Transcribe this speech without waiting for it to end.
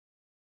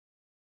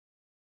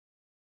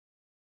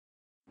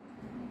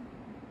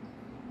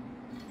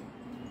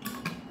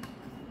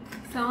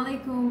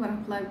Assalamualaikum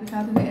warahmatullahi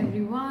wabarakatuh,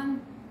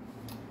 everyone.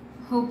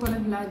 Hope all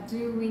of you are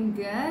doing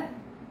good.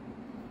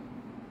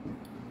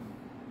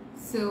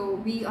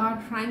 So we are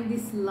trying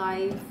this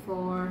live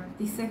for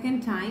the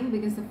second time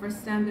because the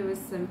first time there was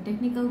some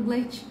technical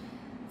glitch.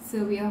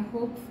 So we are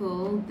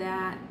hopeful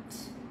that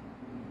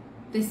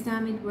this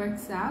time it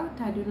works out.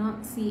 I do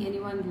not see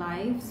anyone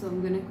live, so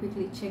I'm going to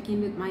quickly check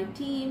in with my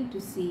team to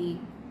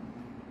see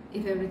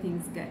if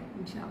everything's good,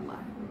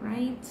 inshallah. All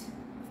right.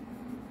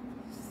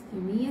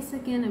 Give me a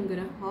second. I'm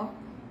gonna hop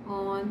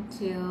on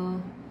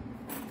till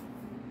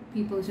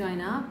people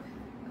join up.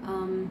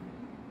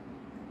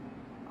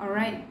 All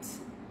right,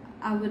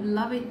 I would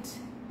love it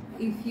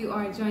if you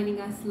are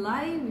joining us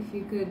live, if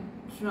you could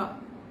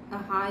drop a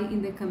hi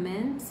in the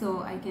comments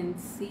so I can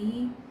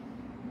see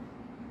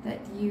that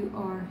you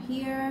are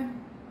here.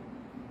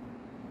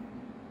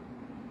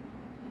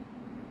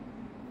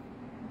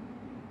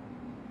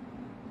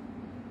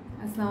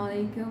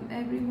 Assalamualaikum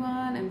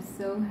everyone, I'm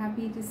so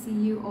happy to see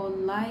you all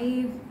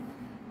live.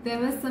 There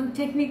was some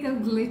technical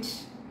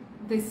glitch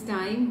this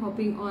time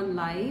hopping on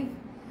live.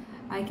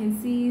 I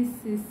can see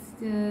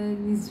Sister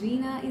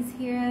Nizrina is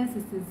here,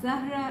 Sister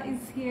Zahra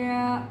is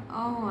here.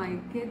 Oh my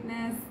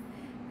goodness,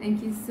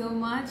 thank you so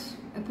much.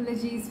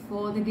 Apologies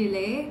for the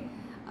delay.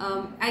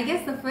 I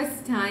guess the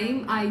first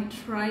time I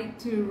tried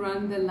to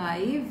run the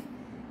live,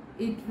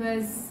 it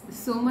was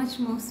so much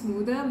more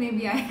smoother.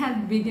 Maybe I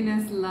had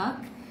beginner's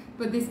luck.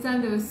 But this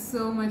time there was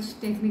so much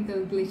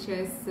technical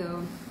glitches,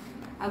 so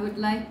I would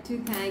like to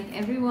thank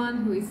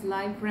everyone who is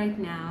live right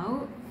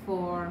now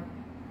for,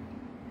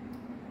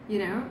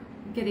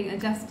 getting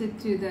adjusted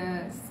to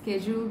the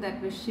schedule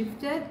that was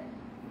shifted.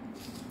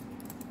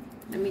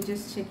 Let me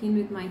just check in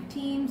with my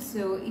team.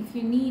 So if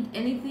you need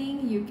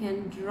anything, you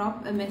can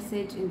drop a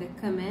message in the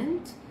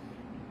comment,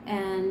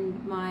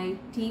 and my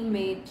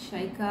teammate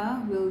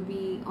Shaika will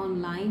be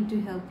online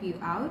to help you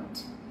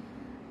out.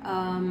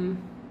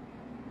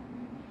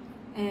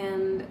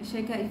 And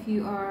Shaika, if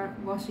you are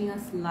watching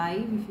us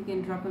live, if you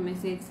can drop a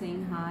message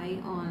saying hi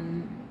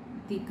on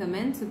the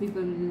comments so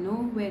people will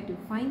know where to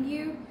find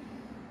you.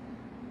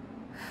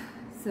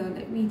 So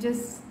let me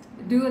just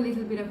do a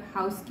little bit of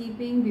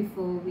housekeeping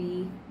before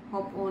we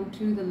hop on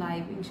to the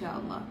live,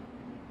 inshallah.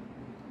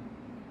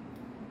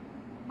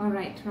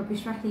 Alright, Rabbi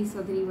shrah li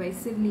sadri wa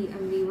yassir li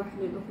amri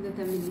wahlul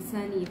 'uqdatan min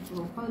lisani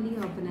yafqahu qawli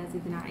rabbana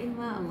zidna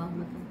ilma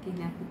allahumma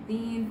faqqihna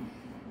fid-din.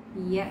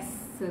 Yes,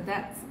 so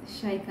that's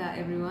Shaika,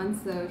 everyone.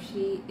 So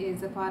she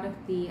is a part of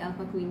the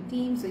Alpha Queen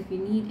team. So if you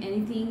need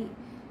anything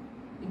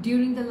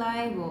during the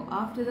live or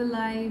after the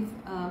live,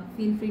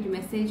 feel free to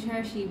message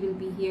her. She will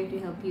be here to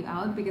help you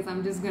out, because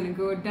I'm just gonna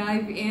go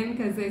dive in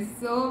because there's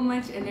so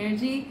much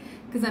energy,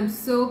 because I'm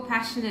so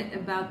passionate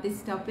about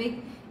this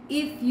topic.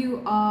 If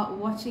you are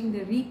watching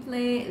the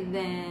replay,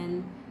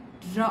 then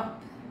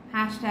drop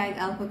hashtag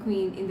Alpha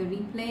Queen in the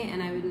replay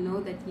and I will know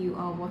that you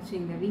are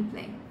watching the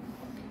replay.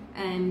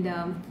 And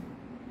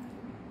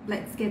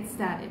let's get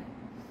started.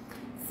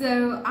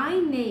 So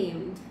I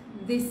named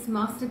this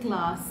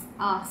masterclass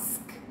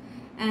Ask,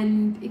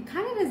 and it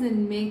kind of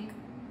doesn't make,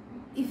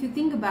 if you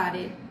think about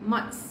it,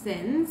 much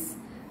sense,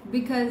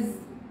 because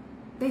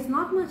there's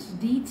not much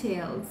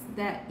details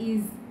that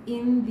is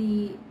in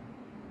the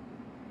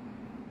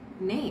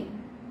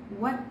name.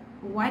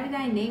 Why did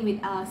I name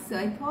it Ask? So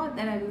I thought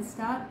that I will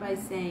start by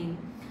saying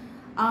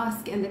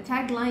Ask, and the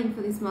tagline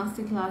for this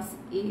masterclass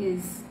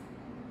is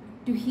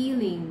to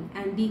healing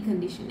and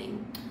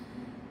deconditioning.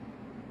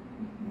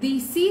 The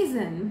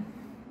season,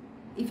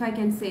 if I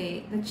can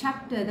say, the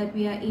chapter that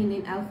we are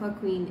in Alpha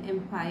Queen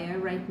Empire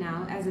right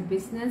now as a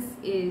business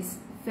is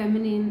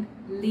feminine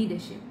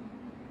leadership.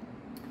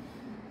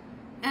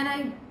 And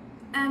I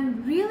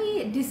am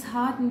really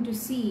disheartened to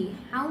see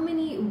how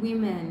many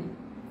women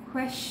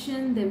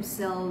question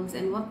themselves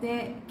and what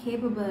they're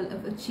capable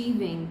of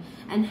achieving,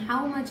 and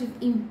how much of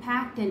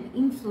impact and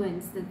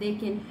influence that they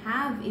can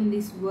have in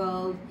this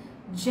world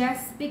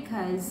just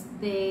because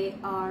they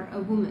are a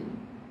woman.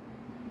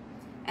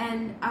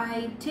 And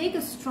I take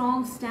a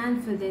strong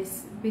stand for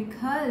this,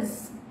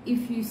 because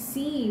if you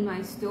see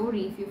my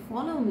story, if you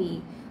follow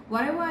me,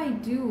 whatever I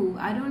do,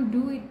 I don't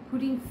do it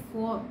putting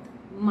forth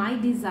my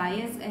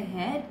desires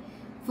ahead.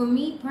 For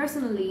me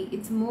personally,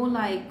 it's more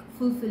like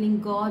fulfilling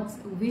God's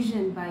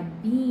vision by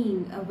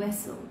being a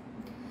vessel.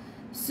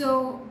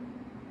 So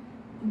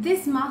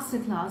this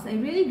masterclass, I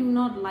really do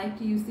not like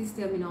to use this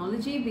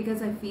terminology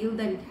because I feel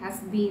that it has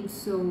been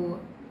so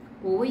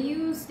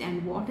overused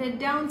and watered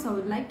down. So I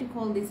would like to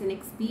call this an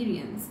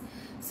experience.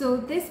 So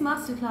this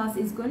masterclass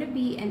is going to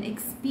be an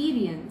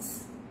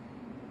experience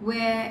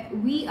where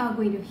we are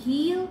going to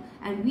heal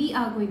and we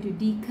are going to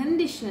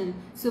decondition,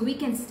 so we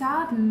can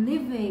start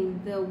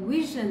living the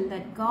vision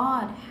that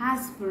God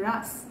has for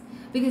us,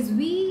 because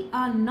we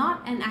are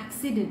not an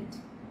accident.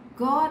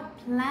 God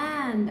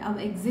planned our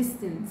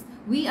existence.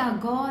 We are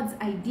God's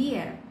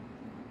idea.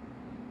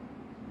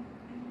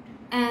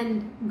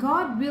 And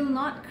God will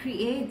not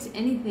create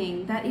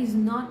anything that is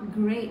not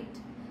great.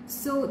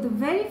 So the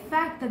very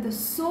fact that the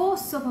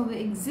source of our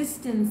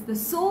existence, the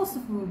source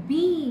of our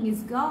being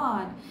is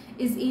God,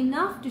 is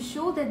enough to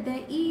show that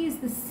there is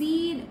the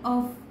seed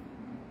of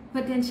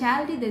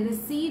potentiality, there's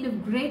a seed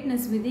of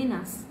greatness within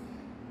us.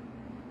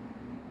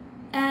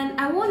 And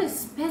I want to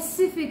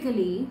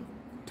specifically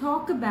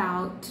talk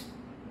about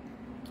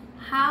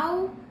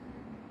how,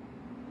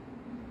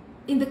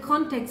 in the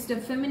context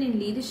of feminine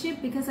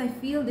leadership, because I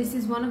feel this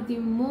is one of the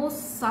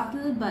most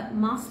subtle but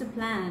master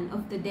plan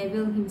of the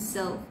devil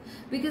himself.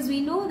 Because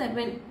we know that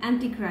when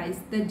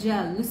Antichrist,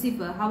 Dajjal,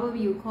 Lucifer, however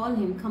you call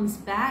him, comes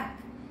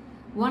back,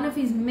 one of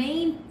his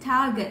main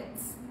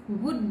targets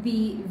would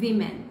be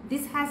women.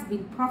 This has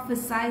been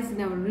prophesied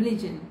in our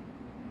religion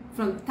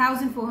from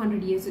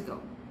 1400 years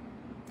ago.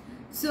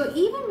 So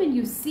even when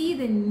you see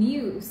the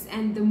news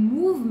and the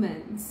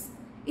movements,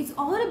 it's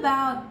all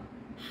about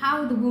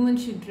how the woman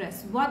should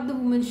dress, what the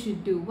woman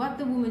should do, what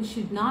the woman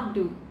should not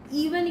do,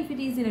 even if it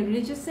is in a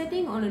religious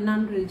setting or a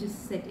non-religious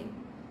setting.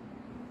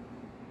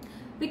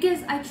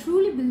 Because I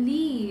truly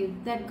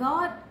believe that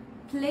God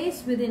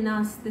placed within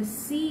us the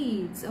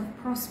seeds of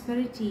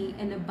prosperity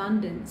and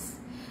abundance.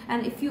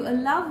 And if you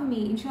allow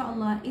me,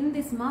 inshallah, in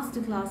this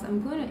masterclass,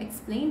 I'm going to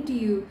explain to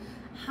you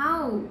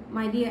how,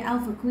 my dear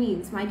Alpha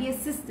Queens, my dear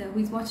sister who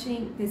is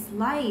watching this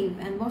live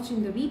and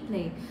watching the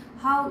replay,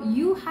 how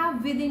you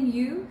have within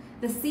you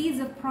the seeds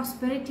of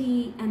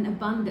prosperity and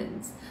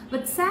abundance.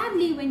 But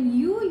sadly, when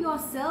you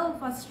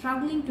yourself are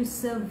struggling to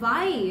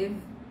survive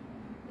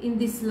in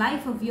this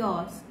life of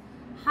yours,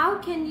 how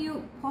can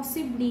you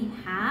possibly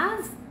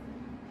have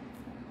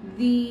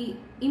the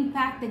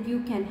impact that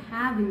you can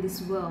have in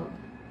this world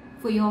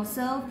for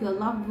yourself, your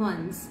loved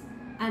ones,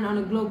 and on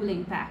a global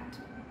impact?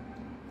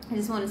 I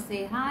just want to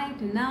say hi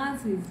to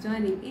Naz, who is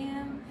joining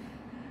in.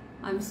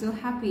 I'm so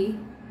happy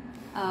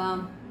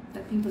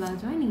that people are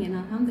joining in,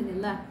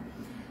 alhamdulillah.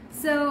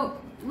 So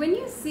when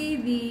you see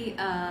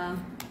the,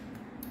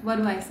 what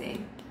do I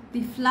say,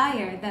 the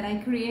flyer that I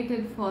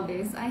created for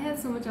this, I had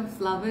so much of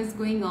flowers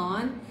going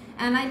on,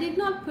 and I did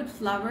not put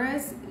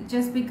flowers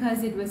just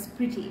because it was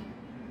pretty.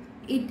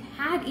 It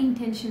had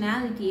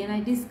intentionality, and I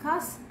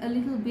discussed a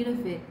little bit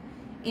of it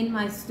in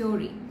my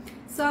story.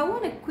 So I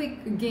want a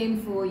quick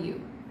game for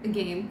you, a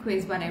game,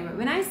 quiz, whatever.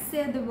 When I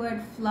say the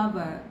word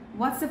flower,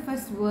 what's the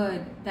first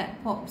word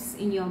that pops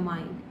in your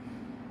mind?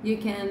 You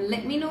can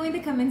let me know in the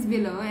comments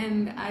below,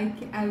 and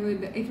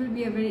it will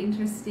be a very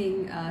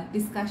interesting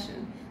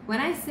discussion. When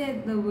I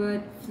said the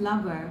word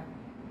flower,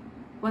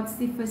 what's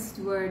the first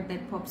word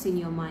that pops in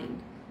your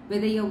mind?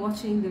 Whether you're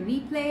watching the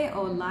replay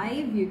or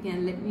live, you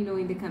can let me know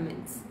in the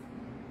comments.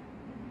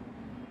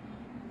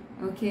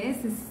 Okay,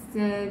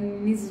 Sister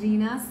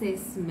Nizrina says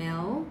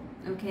smell.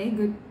 Okay,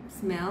 good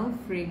smell,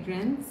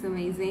 fragrance,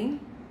 amazing.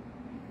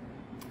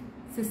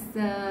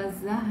 Sister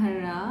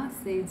Zahara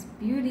says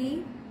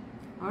beauty.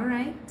 All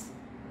right.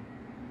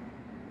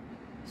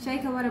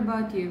 Shaika, what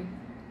about you?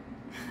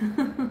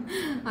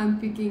 I'm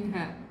picking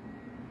her.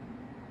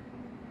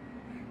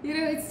 You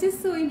know, it's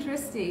just so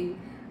interesting.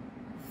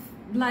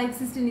 Like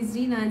Sister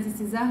Nizrina and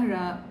Sister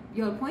Zahra,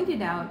 you all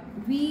pointed out,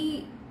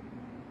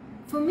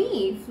 for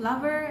me,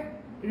 flower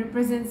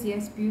represents,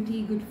 yes,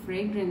 beauty, good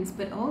fragrance,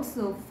 but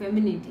also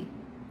femininity.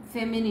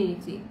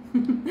 Femininity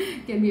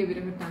can be a bit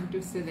of a tongue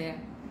twister there.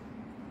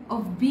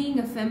 Of being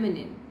a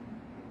feminine,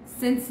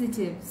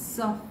 sensitive,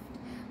 soft.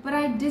 But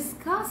I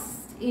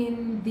discussed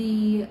in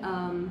the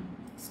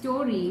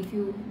story, if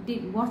you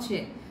did watch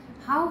it,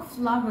 how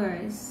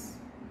flowers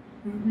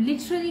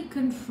literally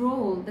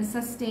control the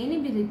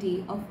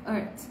sustainability of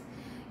Earth.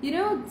 You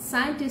know,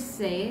 scientists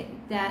say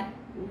that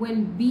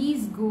when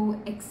bees go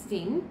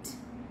extinct,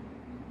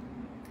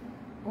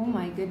 oh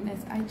my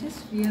goodness, I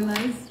just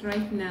realized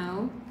right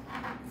now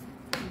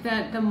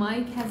that the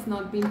mic has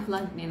not been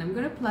plugged in. I'm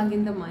going to plug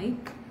in the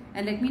mic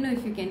and let me know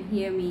if you can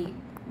hear me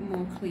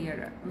more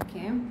clearer,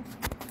 okay?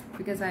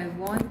 Because I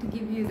want to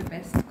give you the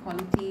best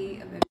quality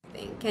of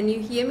everything. Can you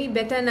hear me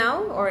better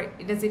now, or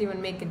does it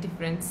even make a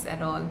difference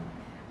at all?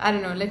 I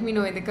don't know, let me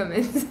know in the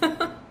comments.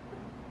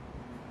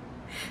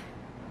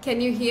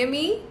 Can you hear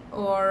me,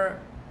 or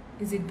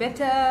is it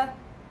better?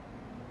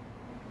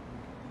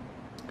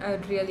 I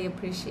would really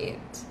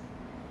appreciate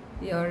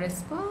your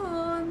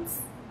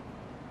response.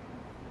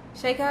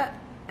 Shaika,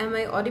 am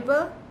I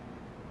audible?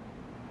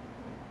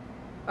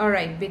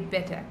 Alright, bit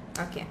better.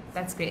 Okay,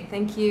 that's great,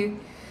 thank you.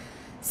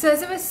 So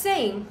as I was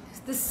saying,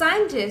 the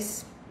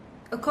scientists,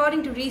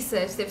 according to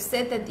research, they've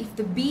said that if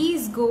the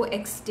bees go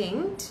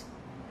extinct,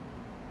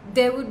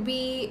 there would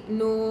be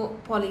no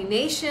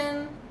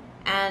pollination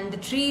and the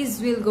trees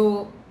will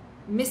go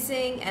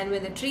missing, and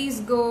when the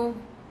trees go,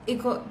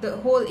 the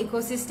whole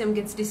ecosystem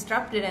gets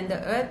disrupted and the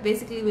earth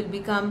basically will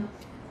become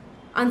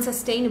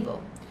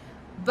unsustainable.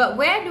 But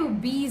where do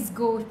bees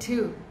go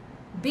to?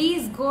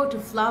 Bees go to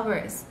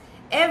flowers.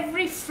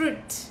 Every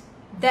fruit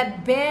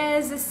that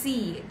bears a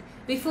seed,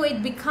 before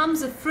it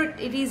becomes a fruit,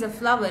 it is a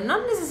flower,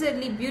 not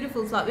necessarily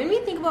beautiful flower. When we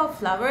think about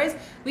flowers,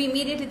 we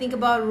immediately think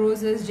about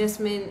roses,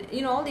 jasmine,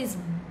 you know, all these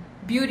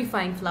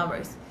beautifying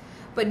flowers.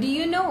 But do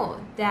you know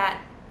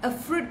that a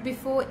fruit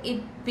before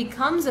it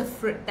becomes a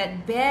fruit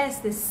that bears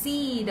the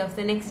seed of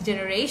the next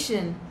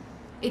generation,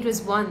 it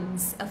was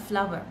once a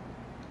flower.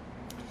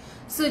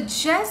 So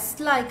just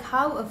like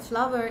how a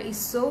flower is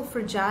so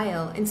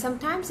fragile, and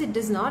sometimes it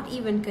does not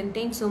even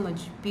contain so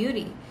much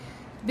beauty,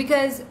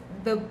 because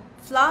the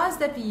flowers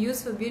that we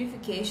use for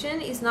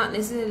beautification is not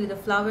necessarily the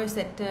flowers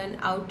that turn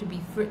out to be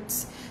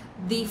fruits.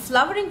 The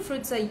flowering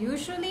fruits are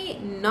usually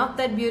not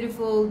that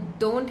beautiful,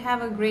 don't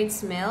have a great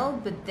smell,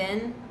 but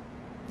then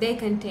they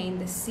contain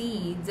the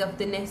seeds of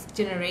the next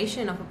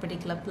generation of a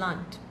particular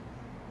plant.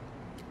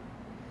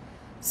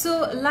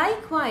 So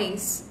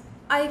likewise,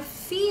 I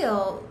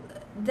feel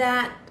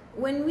that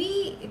when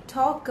we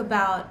talk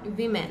about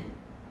women,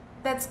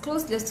 that's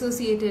closely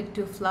associated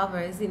to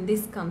flowers in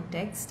this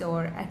context,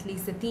 or at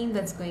least the theme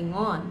that's going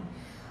on,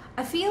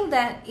 I feel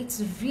that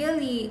it's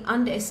really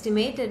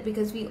underestimated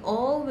because we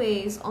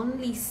always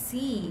only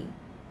see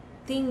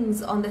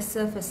things on the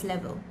surface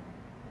level.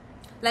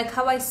 Like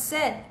how I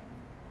said,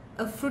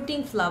 a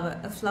fruiting flower,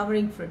 a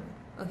flowering fruit.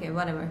 Okay,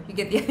 whatever, you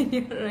get the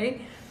idea,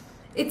 right?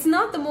 It's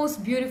not the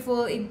most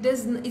beautiful,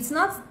 it's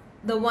not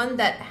the one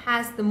that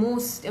has the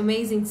most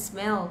amazing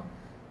smell,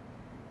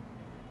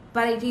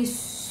 but it is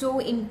so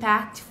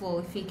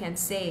impactful, if we can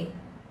say,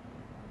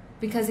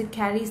 because it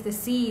carries the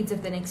seeds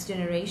of the next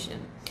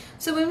generation.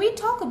 So when we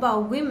talk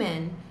about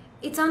women,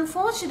 it's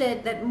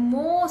unfortunate that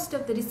most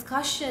of the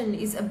discussion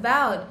is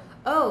about,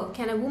 oh,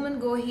 can a woman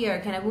go here?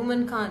 Can a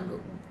woman can't go?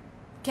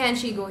 Can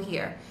she go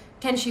here?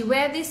 Can she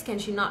wear this? Can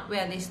she not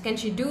wear this? Can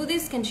she do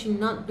this? Can she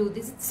not do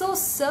this? It's so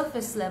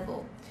surface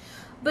level.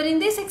 But in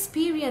this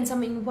experience,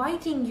 I'm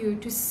inviting you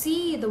to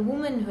see the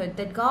womanhood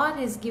that God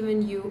has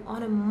given you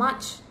on a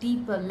much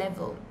deeper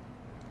level.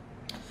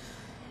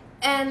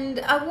 And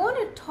I want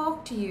to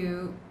talk to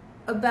you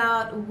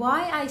about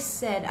why I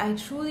said I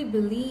truly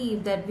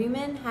believe that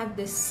women have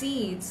the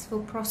seeds for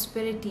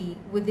prosperity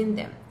within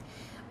them.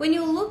 When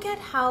you look at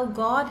how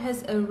God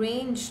has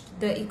arranged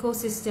the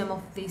ecosystem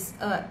of this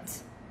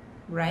earth,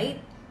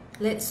 right?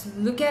 Let's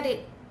look at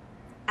it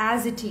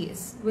as it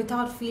is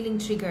without feeling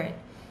triggered.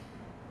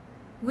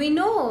 We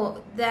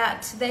know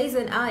that there is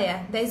an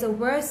ayah, there is a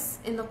verse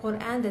in the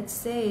Quran that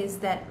says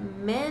that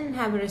men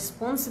have a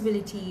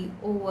responsibility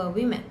over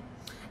women.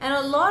 And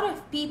a lot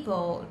of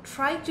people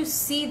try to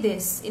see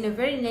this in a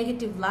very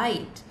negative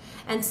light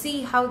and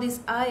see how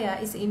this ayah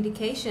is an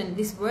indication,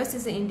 this verse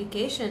is an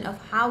indication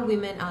of how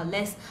women are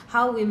less,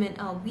 how women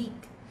are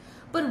weak.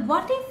 But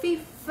what if we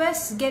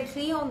first get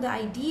clear on the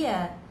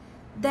idea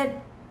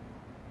that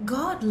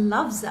God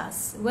loves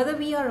us, whether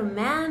we are a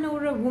man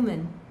or a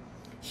woman?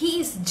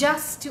 He is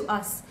just to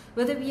us,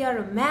 whether we are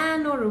a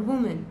man or a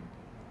woman.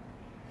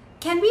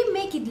 Can we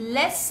make it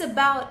less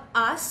about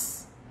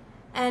us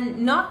and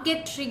not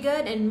get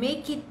triggered and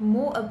make it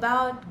more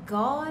about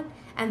God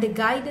and the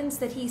guidance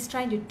that He is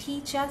trying to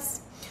teach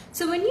us?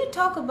 So when you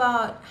talk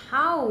about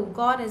how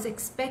God has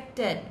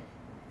expected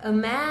a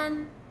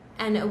man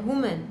and a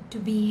woman to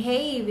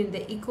behave in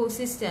the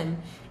ecosystem,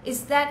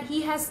 is that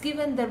He has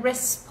given the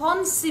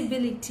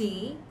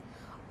responsibility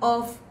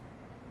of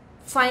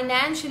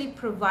financially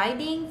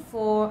providing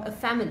for a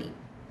family,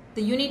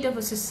 the unit of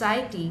a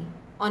society,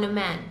 on a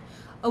man.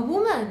 A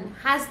woman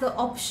has the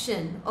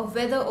option of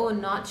whether or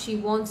not she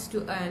wants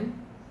to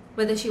earn,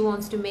 whether she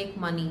wants to make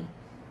money,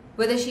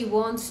 whether she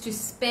wants to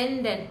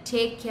spend and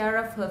take care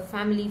of her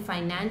family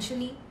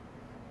financially.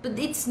 But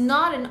it's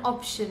not an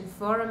option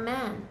for a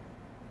man.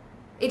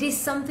 It is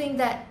something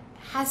that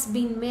has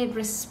been made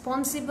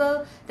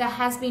responsible, that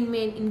has been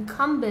made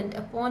incumbent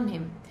upon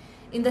him.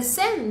 In the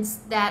sense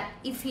that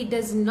if he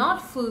does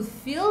not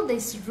fulfill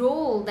this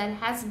role that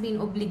has been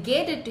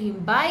obligated to him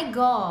by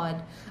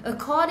God,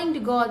 according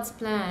to God's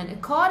plan,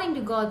 according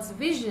to God's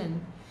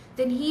vision,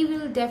 then he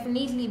will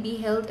definitely be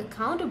held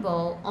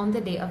accountable on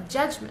the day of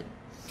judgment.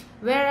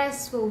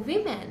 Whereas for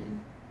women,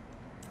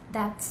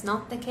 that's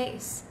not the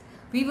case.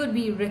 We would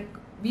be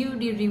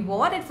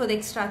rewarded for the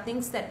extra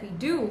things that we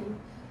do,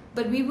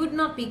 but we would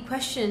not be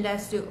questioned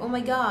as to, oh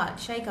my God,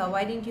 Shaika,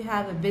 why didn't you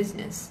have a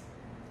business?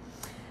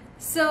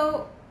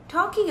 So,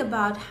 talking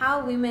about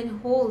how women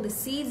hold the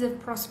seeds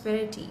of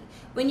prosperity,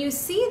 when you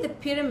see the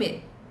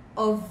pyramid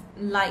of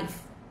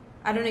life,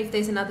 I don't know if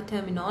there's another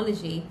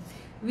terminology,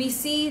 we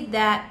see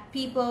that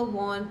people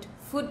want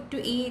food to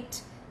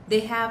eat, they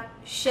have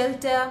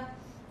shelter,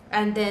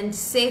 and then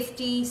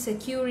safety,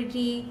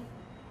 security,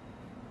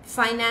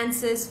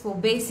 finances for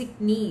basic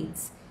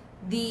needs.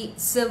 The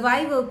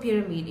survival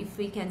pyramid, if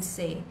we can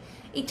say,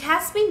 it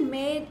has been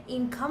made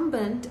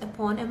incumbent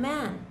upon a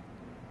man.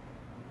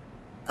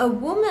 A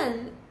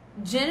woman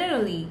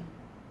generally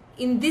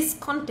in this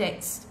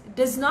context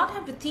does not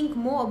have to think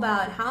more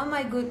about how am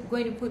I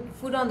going to put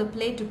food on the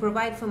plate to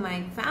provide for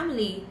my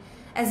family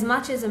as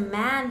much as a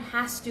man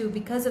has to,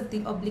 because of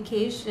the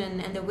obligation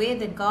and the way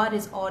that God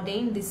has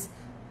ordained this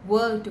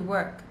world to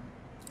work.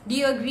 Do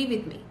you agree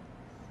with me?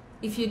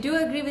 If you do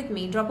agree with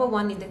me, drop a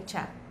 1 in the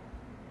chat.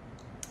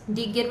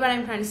 Do you get what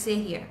I'm trying to say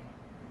here?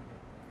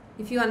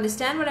 If you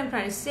understand what I'm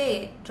trying to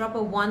say, drop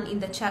a 1 in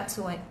the chat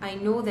so I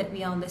know that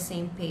we are on the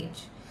same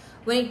page.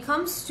 When it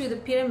comes to the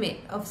pyramid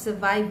of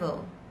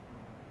survival,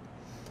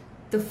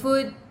 the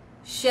food,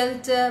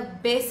 shelter,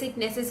 basic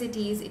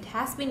necessities, it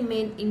has been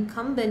made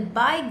incumbent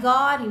by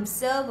God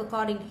himself,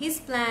 according to his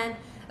plan,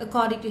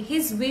 according to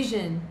his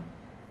vision,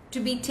 to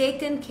be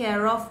taken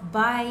care of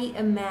by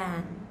a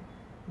man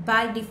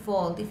by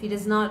default. If he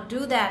does not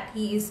do that,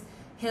 he is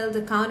held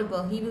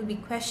accountable. He will be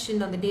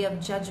questioned on the day of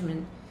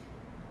judgment.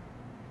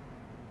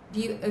 Do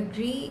you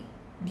agree?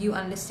 Do you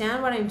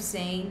understand what I'm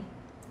saying?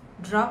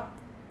 Drop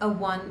a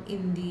 1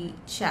 in the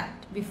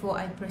chat before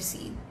I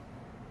proceed.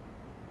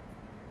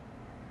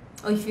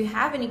 Or if you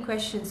have any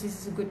questions, this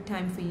is a good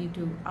time for you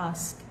to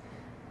ask.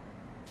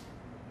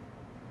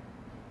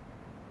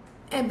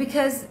 And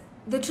because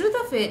the truth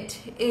of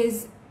it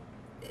is,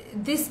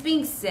 this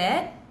being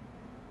said,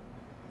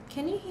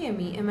 can you hear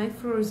me? Am I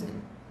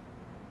frozen?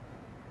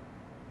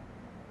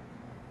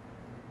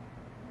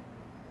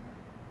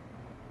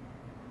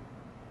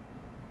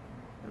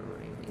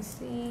 Let me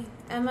see.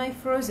 Am I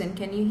frozen?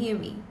 Can you hear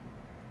me?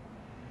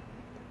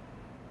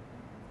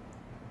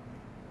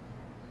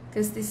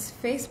 Because this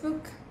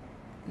Facebook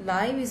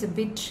Live is a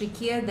bit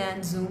trickier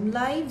than Zoom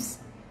Lives,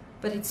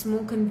 but it's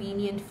more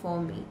convenient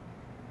for me.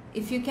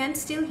 If you can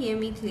still hear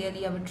me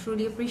clearly, I would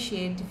truly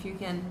appreciate if you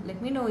can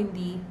let me know in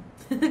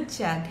the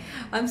chat.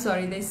 I'm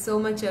sorry, there's so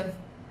much of...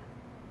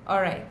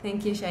 Alright,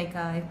 thank you, Shaika.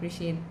 I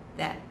appreciate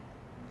that.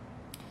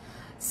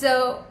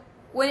 So,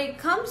 when it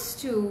comes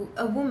to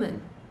a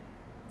woman,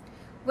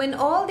 when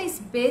all these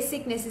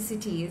basic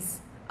necessities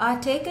are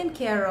taken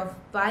care of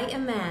by a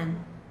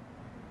man,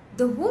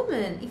 the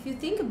woman, if you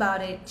think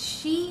about it,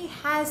 she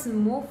has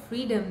more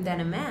freedom than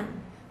a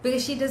man,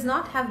 because she does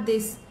not have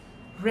this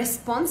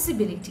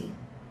responsibility.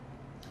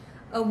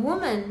 A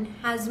woman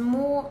has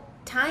more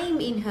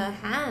time in her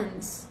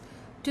hands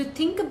to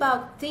think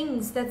about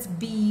things that's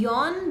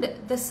beyond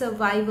the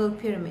survival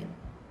pyramid.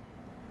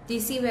 Do you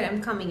see where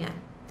I'm coming at?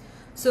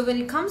 So when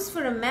it comes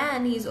for a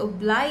man, he's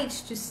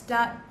obliged to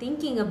start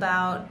thinking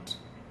about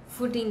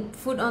putting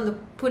food on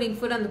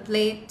the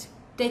plate,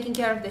 taking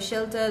care of the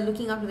shelter,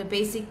 looking after the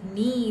basic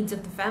needs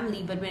of the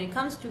family. But when it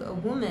comes to a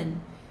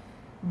woman,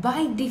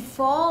 by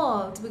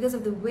default, because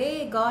of the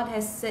way God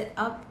has set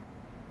up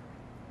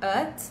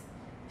earth,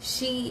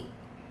 she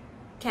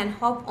can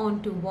hop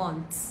onto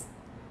wants.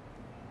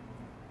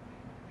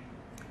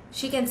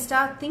 She can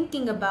start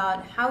thinking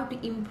about how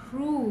to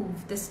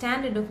improve the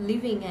standard of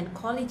living and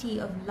quality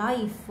of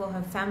life for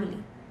her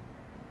family.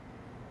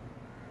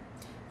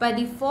 By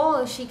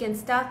default, she can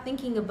start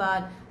thinking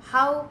about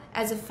how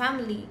as a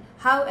family,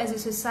 how as a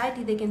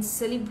society they can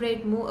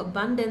celebrate more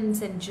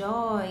abundance and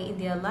joy in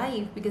their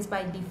life, because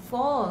by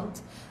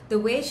default, the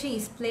way she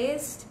is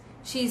placed,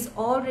 she is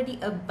already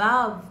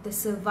above the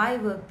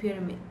survival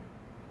pyramid.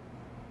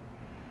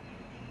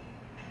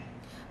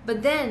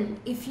 But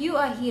then, if you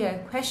are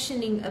here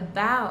questioning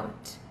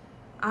about,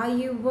 are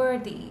you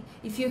worthy,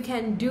 if you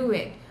can do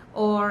it,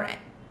 or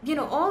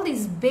all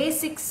these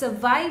basic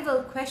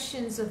survival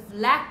questions of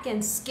lack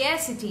and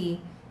scarcity,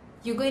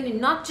 you're going to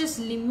not just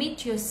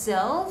limit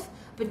yourself,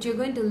 but you're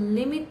going to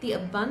limit the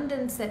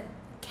abundance that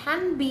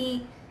can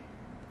be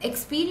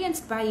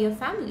experienced by your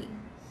family.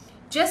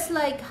 Just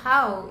like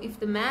how if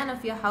the man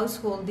of your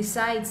household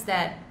decides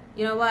that,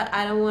 you know what,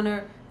 I don't want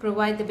to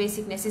provide the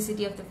basic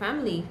necessity of the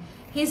family,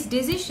 his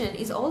decision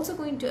is also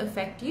going to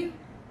affect you.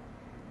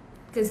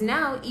 Because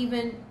now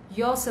even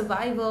your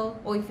survival,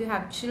 or if you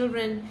have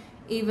children,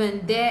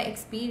 even their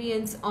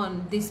experience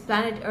on this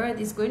planet Earth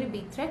is going to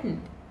be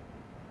threatened.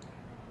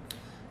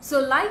 So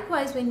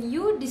likewise, when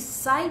you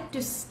decide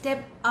to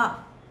step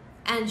up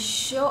and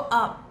show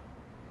up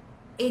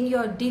in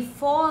your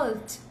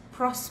default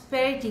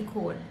prosperity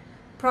code,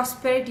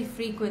 prosperity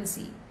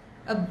frequency,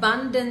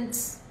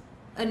 abundance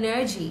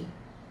energy,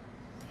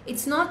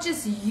 it's not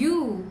just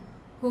you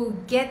who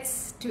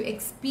gets to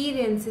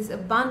experience this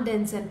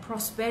abundance and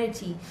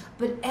prosperity,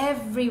 but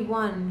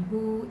everyone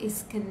who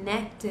is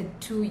connected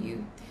to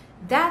you.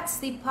 That's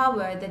the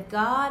power that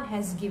God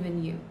has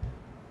given you.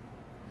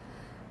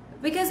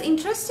 Because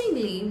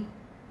interestingly,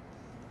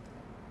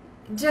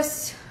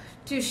 just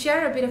to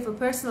share a bit of a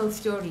personal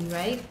story,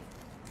 right?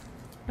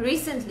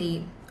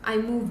 Recently, I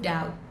moved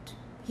out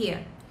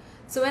here.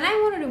 So when I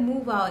wanted to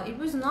move out, it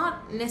was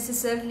not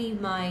necessarily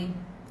my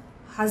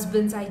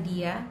husband's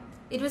idea.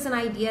 It was an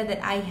idea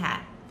that I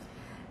had.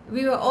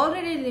 We were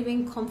already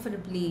living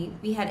comfortably.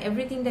 We had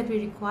everything that we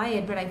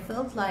required, but I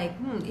felt like,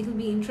 it'll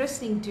be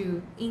interesting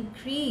to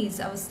increase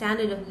our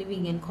standard of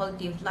living and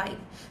quality of life.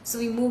 So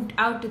we moved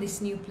out to this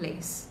new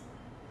place.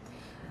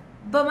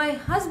 But my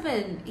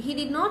husband, he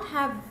did not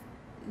have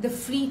the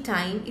free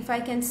time, if I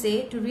can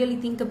say, to really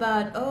think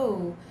about,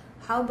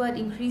 how about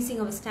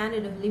increasing our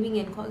standard of living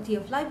and quality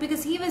of life?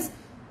 Because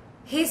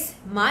his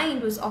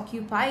mind was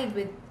occupied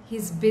with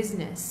his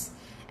business.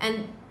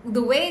 And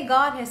the way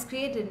God has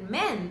created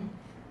men,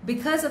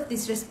 because of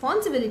this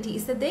responsibility,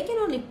 is that they can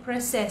only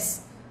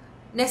process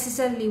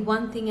necessarily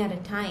one thing at a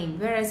time.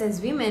 Whereas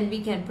as women,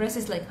 we can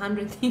process like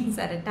 100 things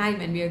at a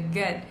time and we are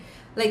good.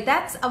 Like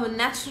that's our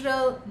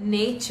natural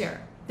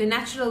nature. the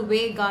natural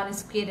way God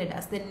has created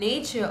us, the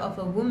nature of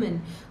a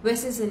woman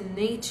versus the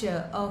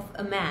nature of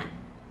a man.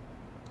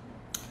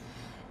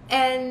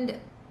 And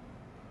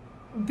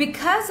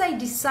because I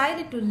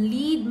decided to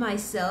lead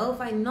myself,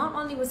 I not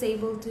only was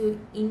able to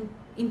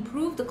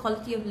improve the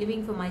quality of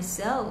living for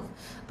myself,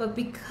 but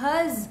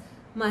because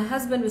my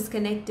husband was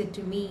connected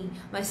to me,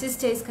 my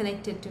sister is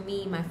connected to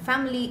me, my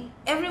family,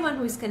 everyone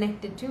who is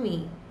connected to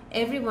me,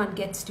 everyone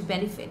gets to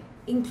benefit,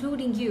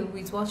 including you who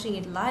is watching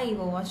it live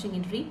or watching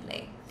it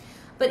replay.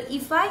 But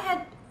if I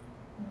had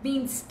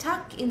been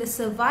stuck in the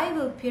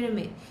survival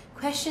pyramid,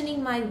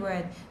 questioning my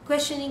word,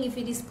 questioning if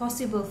it is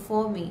possible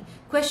for me,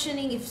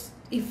 questioning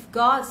if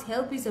God's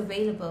help is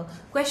available,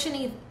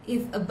 questioning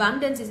if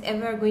abundance is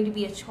ever going to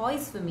be a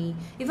choice for me,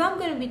 if I'm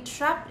going to be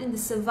trapped in the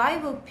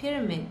survival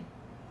pyramid,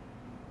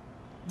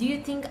 do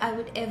you think I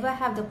would ever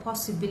have the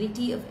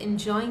possibility of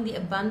enjoying the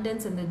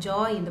abundance and the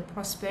joy and the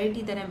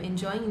prosperity that I'm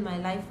enjoying in my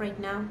life right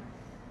now?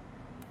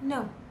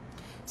 No.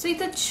 So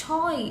it's a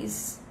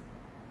choice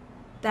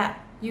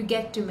that you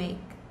get to make.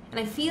 And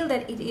I feel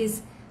that it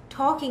is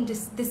talking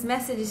to, this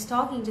message is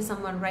talking to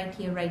someone right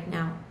here, right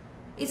now.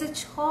 It's a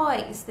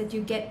choice that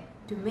you get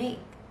to make.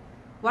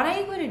 What are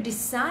you going to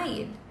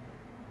decide?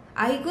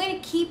 Are you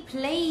going to keep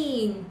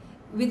playing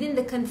within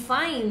the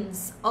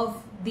confines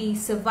of the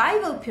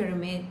survival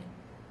pyramid?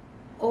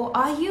 Or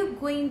are you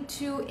going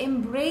to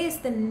embrace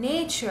the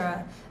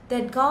nature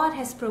that God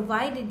has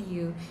provided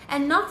you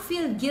and not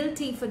feel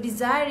guilty for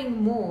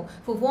desiring more,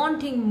 for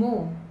wanting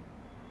more?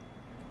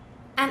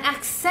 And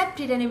accept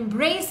it and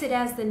embrace it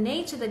as the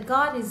nature that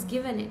God has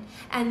given it,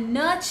 and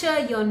nurture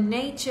your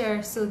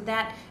nature so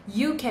that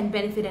you can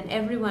benefit and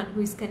everyone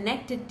who is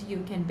connected to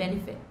you can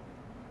benefit.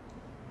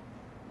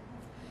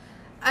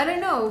 I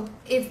don't know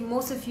if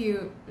most of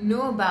you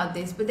know about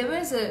this, but there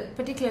was a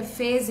particular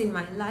phase in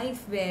my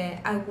life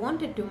where I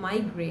wanted to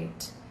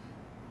migrate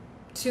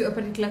to a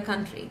particular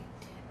country,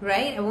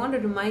 right? I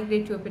wanted to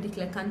migrate to a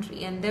particular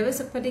country, and there was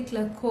a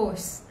particular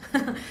course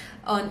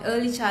on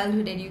early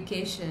childhood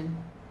education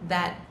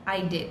that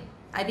I did.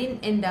 I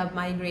didn't end up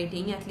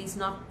migrating, at least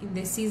not in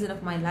this season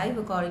of my life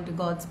according to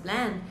God's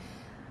plan.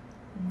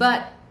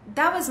 But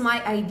that was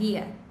my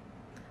idea.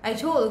 I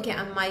told, okay,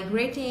 I'm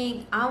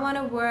migrating, I want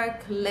to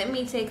work, let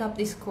me take up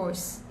this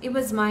course. It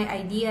was my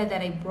idea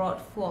that I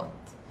brought forth.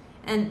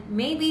 And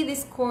maybe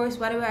this course,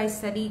 whatever I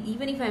studied,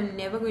 even if I'm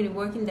never going to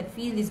work in that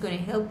field, is going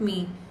to help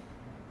me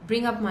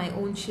bring up my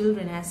own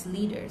children as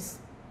leaders.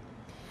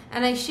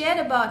 And I shared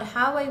about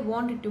how I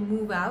wanted to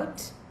move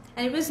out.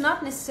 And it was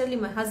not necessarily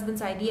my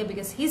husband's idea,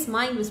 because his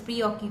mind was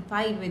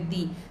preoccupied with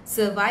the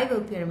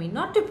survival pyramid.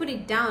 Not to put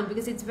it down,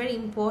 because it's very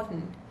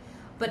important.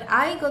 But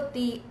I got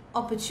the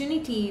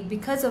opportunity,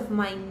 because of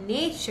my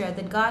nature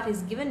that God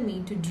has given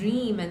me, to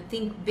dream and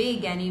think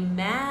big and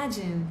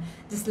imagine.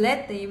 Just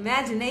let the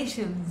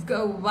imaginations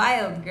go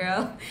wild,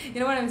 girl. You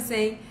know what I'm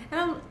saying?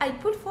 And I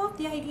put forth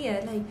the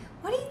idea, like,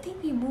 why do you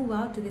think we move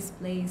out to this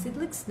place? It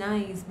looks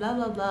nice, blah,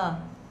 blah, blah.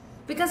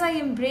 Because I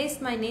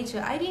embraced my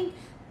nature. I didn't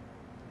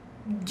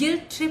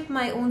guilt trip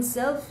my own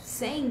self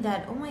saying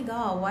that, oh my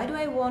God, why do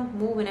I want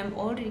more when I'm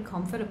already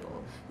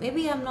comfortable?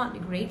 Maybe I'm not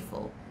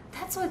grateful.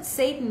 That's what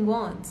Satan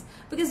wants.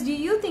 Because do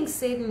you think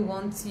Satan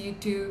wants you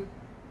to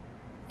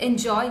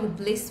enjoy the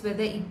bliss,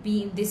 whether it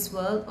be in this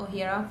world or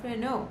hereafter?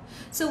 No.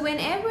 So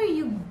whenever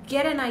you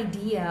get an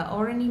idea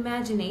or an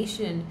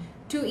imagination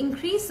to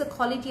increase the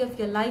quality of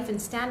your life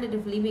and standard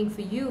of living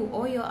for you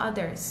or your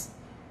others,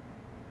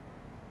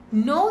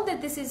 know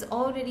that this is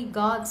already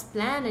God's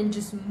plan and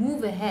just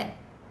move ahead.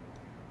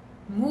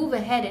 Move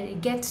ahead, and it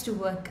gets to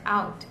work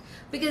out.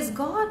 Because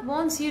God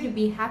wants you to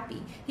be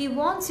happy. He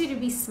wants you to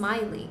be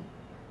smiling.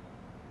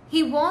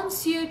 He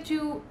wants you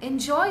to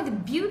enjoy the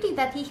beauty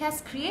that He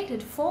has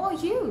created for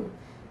you.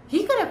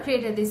 He could have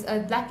created this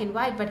earth black and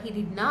white, but He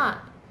did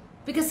not.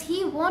 Because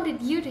He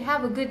wanted you to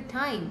have a good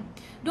time.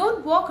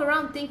 Don't walk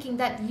around thinking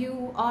that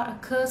you are a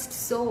cursed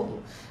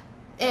soul.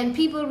 And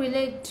people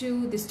relate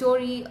to the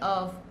story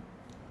of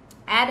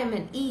Adam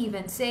and Eve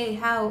and say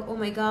how, oh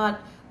my God,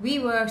 we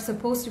were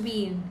supposed to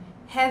be in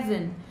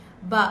heaven,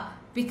 but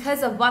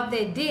because of what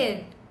they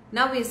did,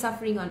 now we are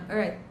suffering on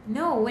earth.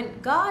 No, when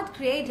God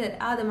created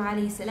Adam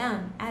alayhi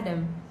salam,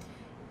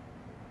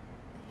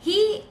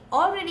 He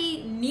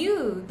already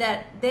knew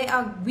that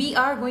we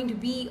are going to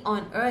be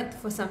on earth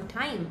for some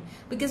time.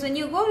 Because when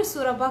you go to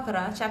Surah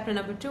Baqarah, chapter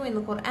number 2 in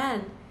the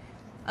Quran,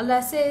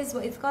 Allah says,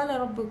 وَإِذْ قَالَ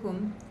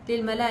رَبُّكُمْ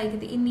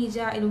لِلْمَلَائِكَةِ إِنِّي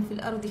جَاعِلٌ فِي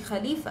الْأَرْضِ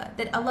خَلِيفَةً.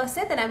 That Allah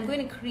said that I'm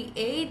going to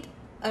create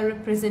a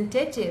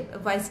representative, a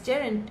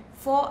vicegerent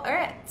for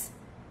earth.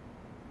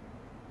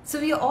 So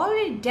we are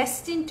already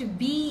destined to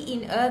be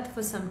in earth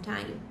for some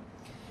time.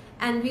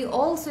 And we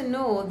also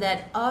know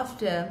that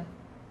after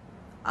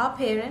our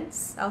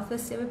parents, our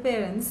first ever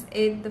parents,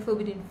 ate the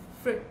forbidden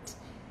fruit,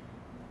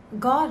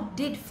 God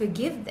did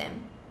forgive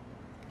them.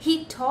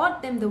 He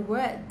taught them the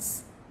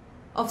words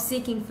of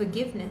seeking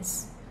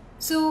forgiveness.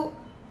 So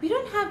we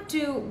don't have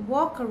to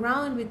walk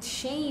around with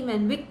shame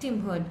and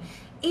victimhood.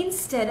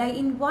 Instead, I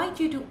invite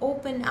you to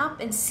open up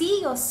and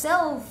see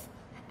yourself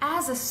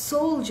as a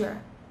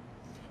soldier.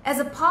 as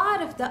a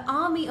part of the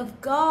army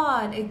of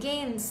God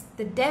against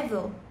the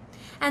devil,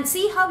 and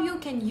see how you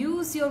can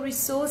use your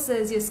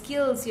resources, your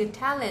skills, your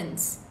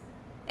talents,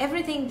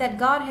 everything that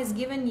God has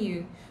given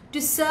you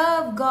to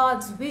serve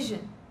God's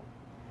vision,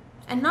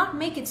 and not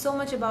make it so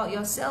much about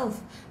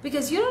yourself,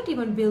 because you don't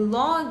even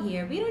belong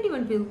here. We don't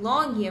even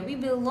belong here. We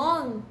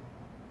belong,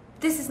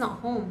 this is not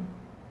home.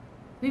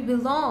 We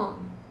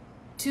belong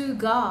to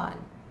God.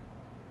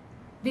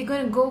 We're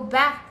going to go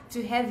back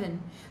to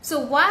heaven. So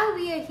while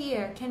we are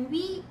here, can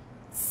we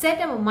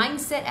set our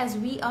mindset as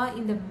we are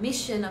in the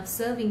mission of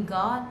serving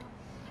God?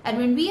 And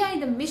when we are in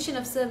the mission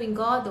of serving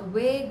God, the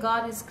way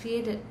God has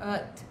created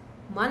earth,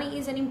 money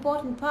is an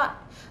important part.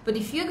 But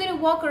if you're going to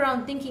walk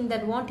around thinking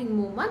that wanting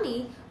more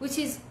money, which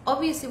is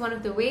obviously one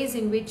of the ways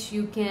in which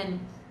you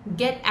can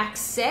get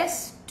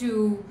access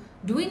to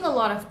doing a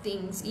lot of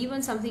things,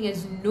 even something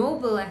as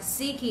noble as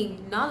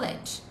seeking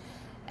knowledge,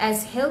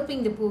 as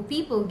helping the poor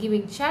people,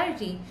 giving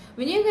charity,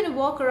 when you're going to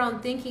walk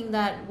around thinking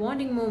that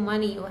wanting more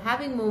money or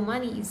having more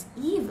money is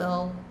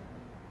evil,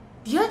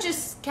 you're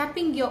just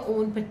capping your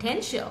own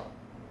potential.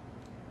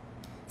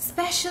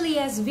 Especially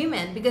as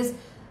women, because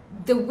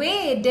the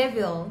way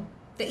devil,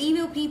 the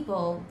evil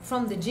people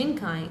from the jinn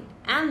kind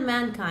and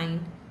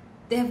mankind,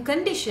 they have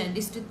conditioned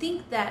is to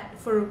think that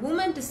for a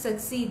woman to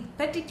succeed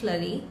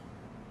particularly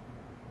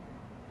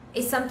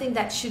is something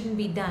that shouldn't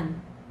be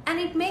done. And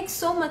it makes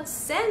so much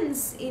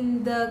sense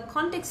in the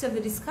context of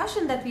the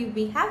discussion that we'll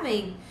be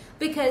having,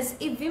 because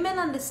if women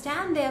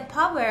understand their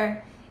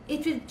power,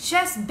 it will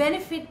just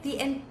benefit the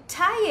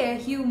entire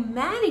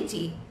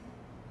humanity.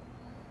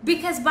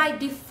 Because by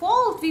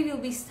default, we will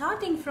be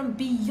starting from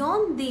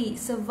beyond the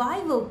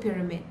survival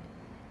pyramid.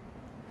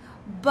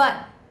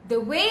 But the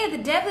way the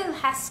devil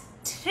has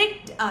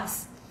tricked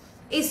us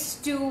is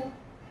to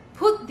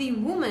put the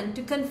woman,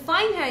 to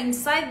confine her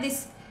inside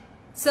this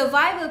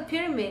survival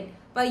pyramid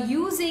by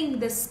using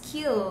the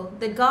skill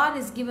that God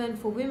has given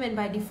for women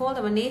by default,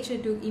 our nature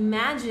to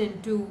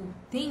imagine, to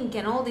think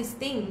and all these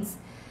things.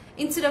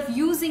 Instead of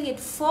using it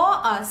for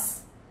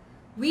us,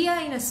 we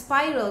are in a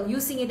spiral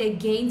using it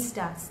against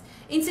us.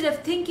 Instead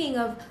of thinking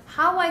of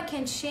how I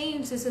can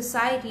change the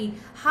society,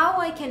 how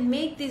I can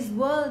make this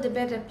world a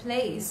better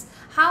place,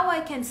 how I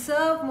can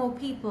serve more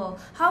people,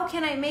 how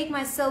can I make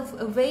myself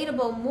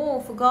available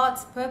more for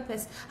God's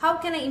purpose, how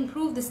can I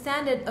improve the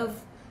standard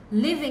of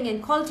living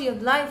and quality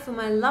of life for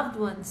my loved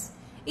ones.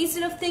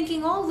 Instead of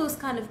thinking all those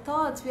kind of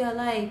thoughts, we are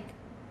like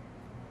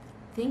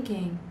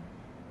thinking,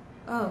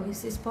 oh,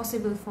 is this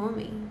possible for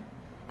me?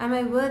 Am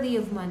I worthy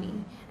of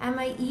money? Am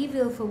I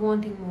evil for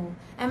wanting more?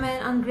 Am I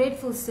an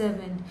ungrateful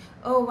servant?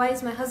 Oh, why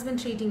is my husband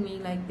treating me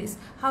like this?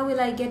 How will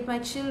I get my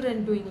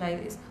children doing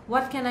like this?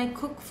 What can I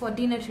cook for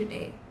dinner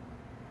today?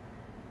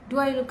 Do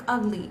I look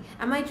ugly?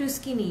 Am I too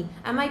skinny?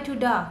 Am I too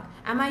dark?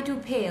 Am I too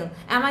pale?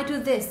 Am I too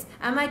this?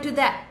 Am I too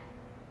that?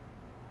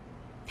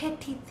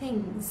 Petty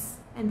things,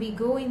 and we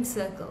go in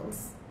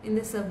circles in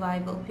the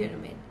survival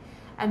pyramid.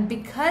 And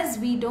because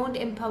we don't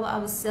empower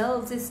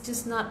ourselves, it's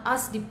just not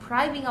us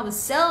depriving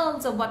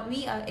ourselves of what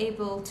we are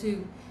able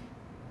to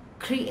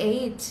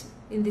create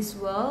in this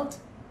world.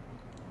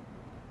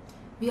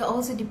 We are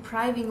also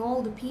depriving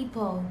all the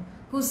people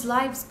whose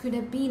lives could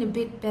have been a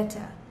bit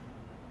better,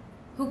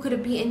 who could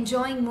have been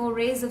enjoying more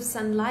rays of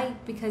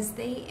sunlight because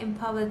they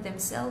empowered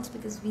themselves,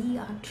 because we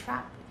are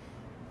trapped.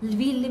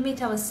 We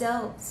limit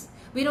ourselves.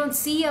 We don't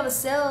see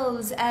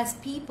ourselves as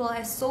people,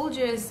 as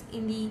soldiers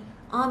in the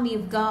army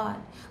of God.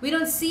 We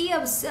don't see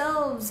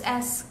ourselves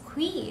as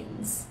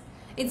queens.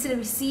 Instead,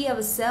 we see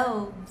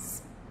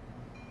ourselves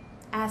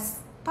as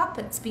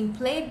puppets being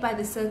played by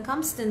the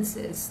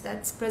circumstances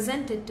that's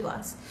presented to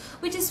us.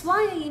 Which is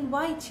why I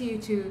invite you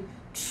to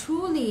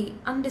truly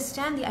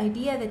understand the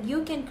idea that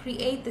you can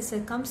create the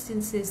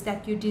circumstances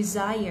that you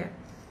desire.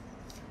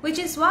 Which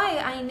is why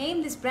I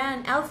named this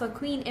brand Alpha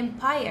Queen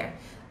Empire.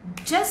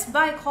 Just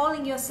by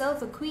calling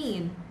yourself a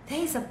queen,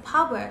 there is a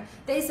power,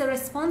 there is a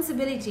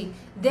responsibility,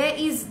 there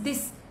is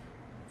this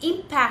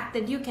impact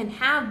that you can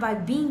have by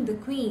being the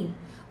queen.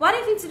 What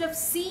if instead of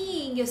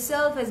seeing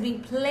yourself as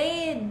being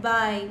played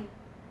by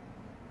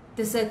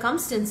the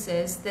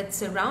circumstances that's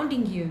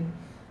surrounding you,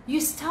 you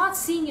start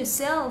seeing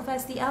yourself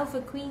as the alpha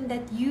queen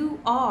that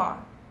you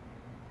are?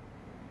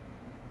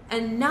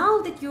 And now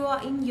that you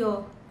are in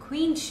your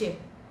queenship,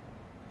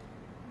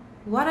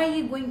 what are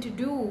you going to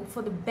do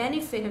for the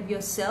benefit of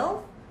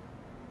yourself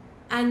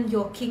and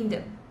your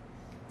kingdom?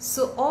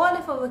 So all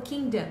of our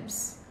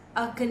kingdoms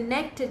are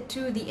connected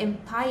to the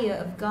empire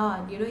of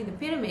God. You know, in the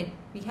pyramid,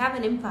 we have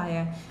an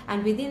empire,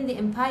 and within the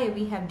empire,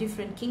 we have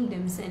different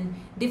kingdoms, and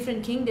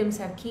different kingdoms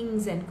have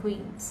kings and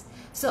queens.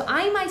 So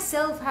I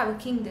myself have a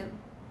kingdom.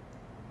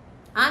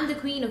 I'm the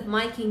queen of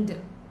my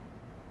kingdom,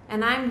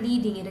 and I'm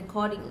leading it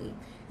accordingly.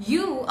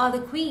 You are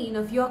the queen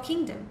of your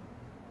kingdom,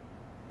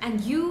 and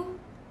you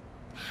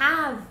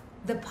have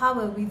the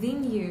power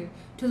within you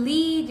to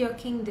lead your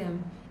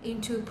kingdom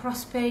into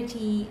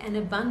prosperity and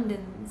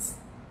abundance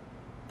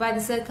by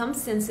the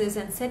circumstances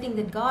and setting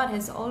that God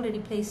has already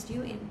placed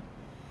you in.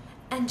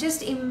 And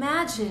just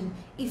imagine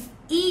if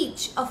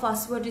each of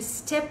us were to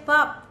step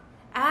up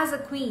as a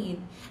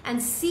queen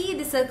and see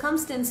the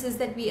circumstances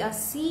that we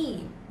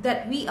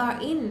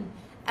are in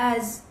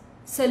as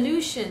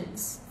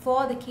solutions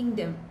for the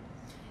kingdom.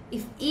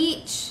 If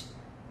each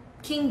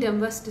kingdom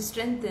was to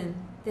strengthen,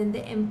 then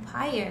the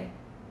empire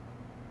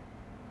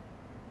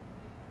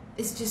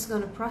is just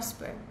going to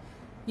prosper.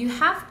 You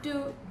have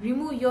to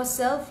remove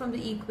yourself from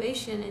the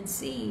equation and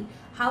see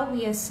how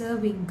we are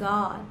serving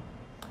God,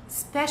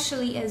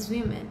 especially as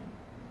women.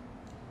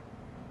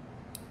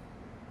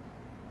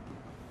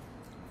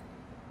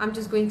 I'm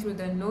just going through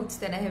the notes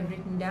that I have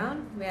written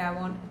down where I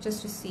want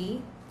just to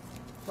see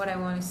what I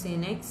want to say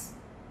next.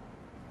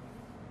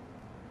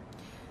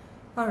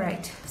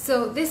 Alright,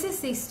 so this is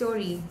the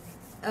story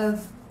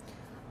of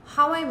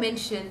how I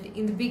mentioned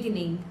in the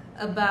beginning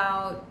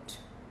about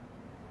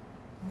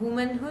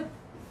womanhood.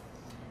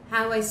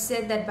 How I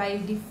said that by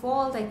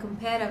default I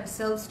compared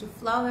ourselves to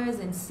flowers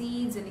and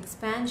seeds and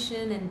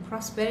expansion and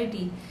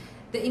prosperity.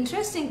 The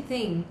interesting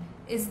thing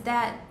is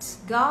that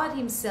God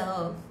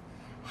Himself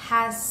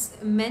has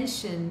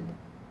mentioned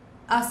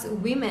us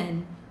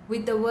women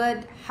with the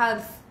word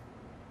harf,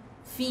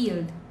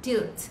 field,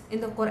 tilt in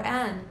the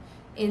Quran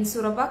in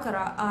Surah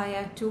Baqarah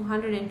ayah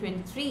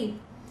 223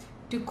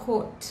 to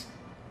quote,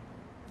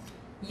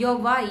 "Your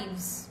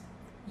wives,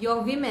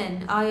 your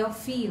women are your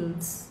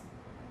fields.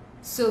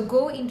 So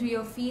go into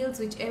your fields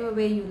whichever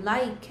way you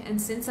like and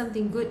send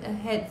something good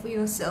ahead for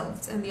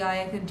yourselves." And the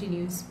ayah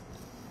continues.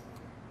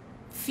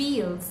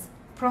 Fields,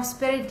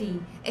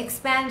 prosperity,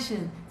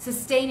 expansion,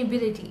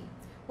 sustainability.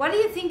 What do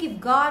you think if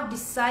God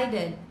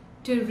decided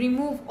to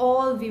remove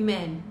all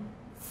women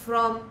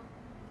from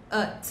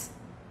earth?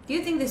 Do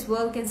you think this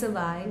world can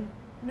survive?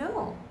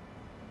 No.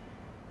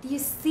 Do you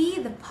see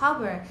the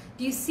power?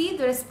 Do you see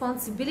the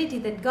responsibility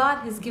that God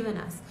has given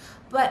us?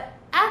 But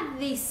at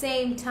the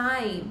same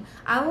time,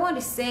 I want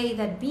to say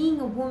that being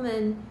a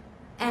woman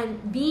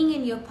and being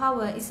in your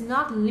power is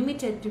not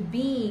limited to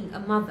being a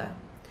mother.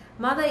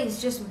 Mother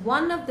is just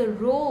one of the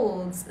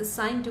roles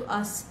assigned to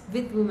us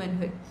with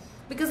womanhood.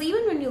 Because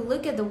even when you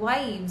look at the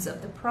wives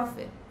of the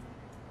Prophet,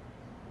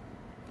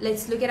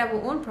 let's look at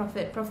our own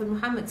Prophet, Prophet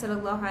Muhammad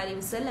sallallahu alaihi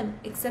wasallam,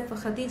 except for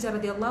Khadija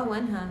radiallahu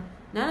anha,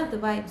 none of the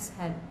wives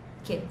had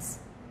kids.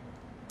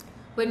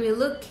 When we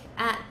look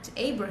at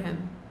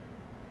Ibrahim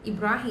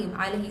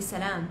alayhi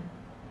salam,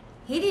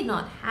 he did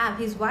not have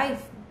his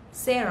wife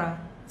Sarah,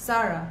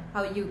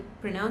 how you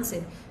pronounce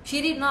it,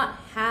 she did not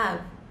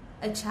have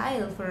a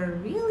child for a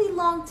really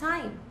long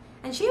time,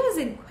 and she was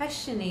in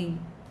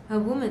questioning her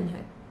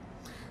womanhood.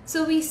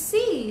 So we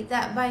see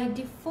that by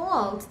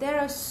default there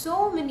are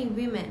so many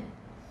women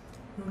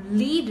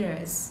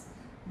leaders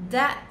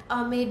that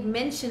are made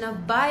mention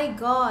of by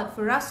God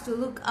for us to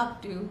look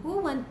up to, who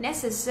weren't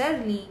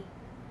necessarily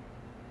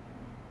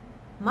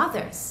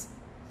mothers.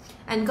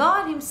 And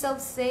God Himself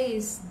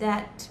says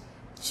that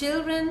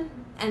children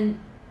and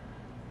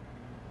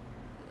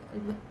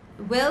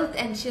wealth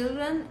and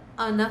children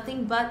are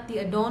nothing but the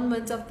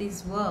adornments of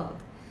this world.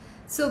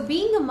 So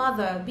being a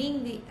mother,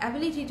 being the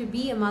ability to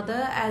be a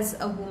mother as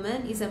a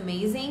woman is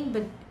amazing,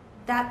 but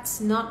that's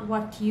not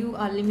what you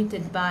are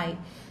limited by.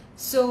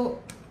 So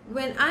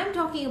when I'm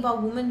talking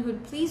about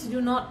womanhood, please do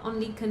not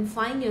only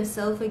confine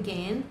yourself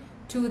again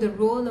to the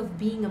role of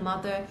being a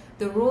mother,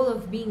 the role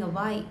of being a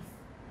wife,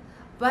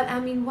 but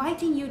I'm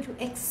inviting you to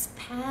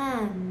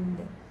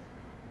expand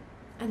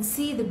and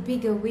see the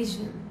bigger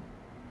vision.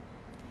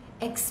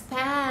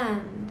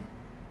 Expand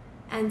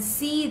and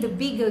see the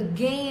bigger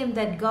game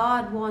that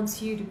God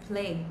wants you to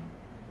play.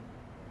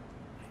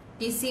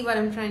 Do you see what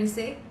I'm trying to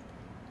say?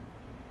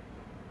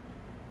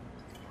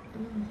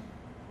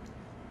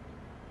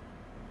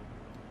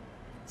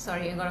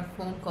 Sorry, I got a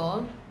phone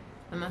call.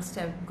 I must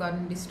have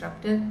gotten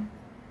disrupted.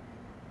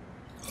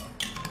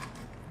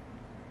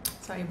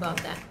 Sorry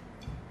about that.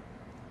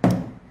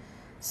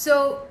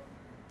 So,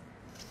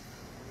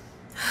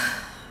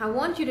 I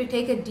want you to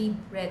take a deep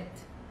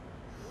breath.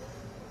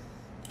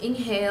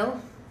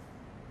 Inhale.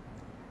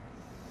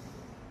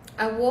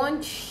 I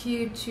want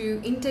you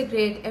to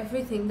integrate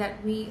everything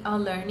that we are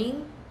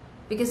learning,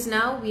 because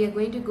now we are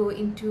going to go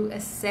into a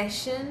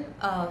session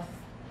of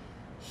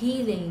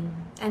healing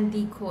and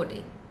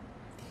decoding.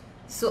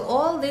 So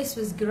all this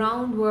was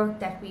groundwork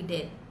that we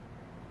did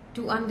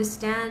to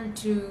understand,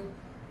 to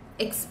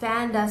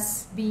expand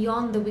us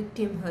beyond the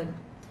victimhood.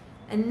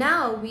 And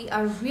now we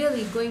are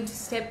really going to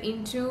step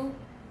into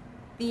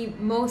the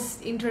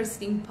most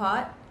interesting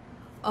part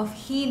of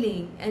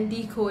healing and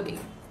decoding.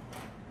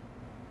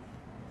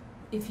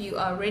 If you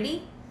are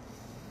ready,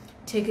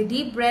 take a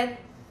deep breath,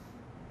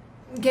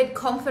 get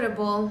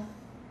comfortable,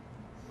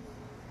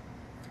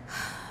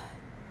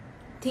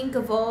 think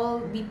of all,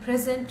 be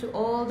present to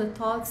all the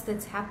thoughts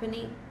that's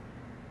happening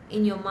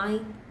in your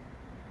mind.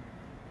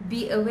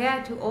 Be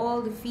aware to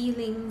all the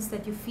feelings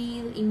that you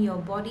feel in your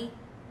body.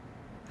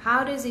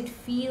 How does it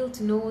feel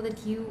to know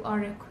that you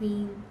are a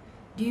queen?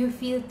 Do you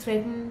feel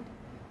threatened?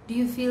 Do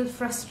you feel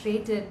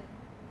frustrated?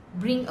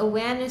 Bring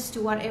awareness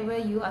to whatever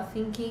you are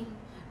thinking.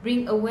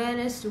 Bring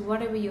awareness to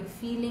whatever you're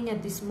feeling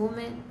at this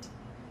moment.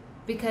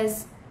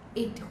 Because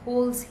it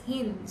holds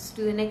hints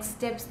to the next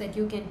steps that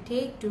you can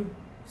take to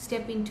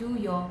step into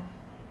your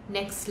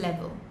next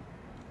level.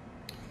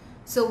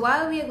 So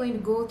while we are going to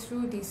go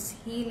through this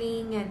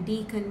healing and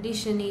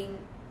deconditioning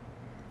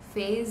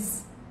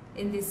phase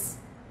in this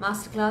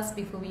masterclass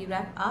before we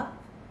wrap up,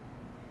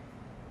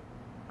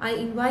 I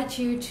invite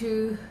you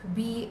to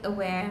be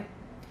aware.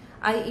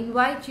 I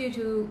invite you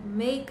to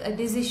make a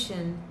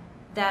decision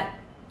that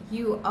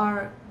you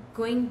are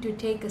going to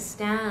take a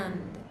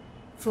stand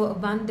for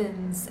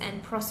abundance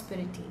and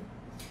prosperity.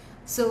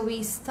 So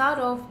we start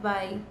off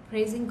by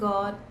praising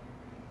God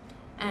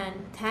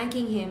and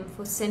thanking Him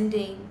for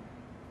sending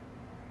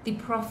the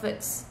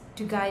prophets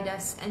to guide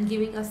us and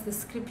giving us the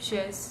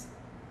scriptures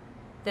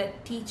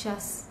that teach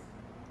us,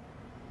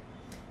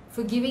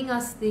 for giving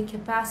us the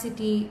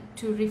capacity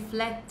to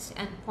reflect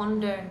and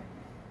ponder,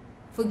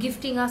 for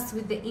gifting us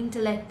with the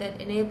intellect that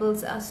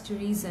enables us to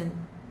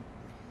reason.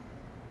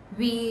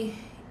 We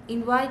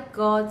invite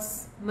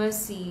God's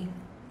mercy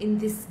in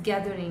this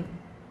gathering.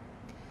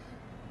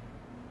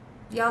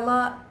 Ya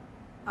Allah,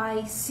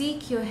 I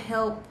seek your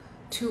help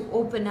to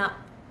open up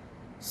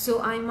so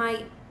I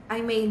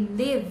may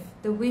live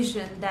the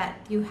vision that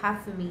you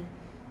have for me.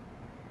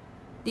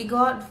 Dear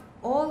God,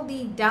 all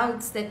the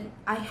doubts that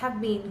I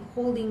have been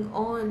holding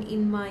on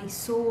in my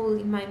soul,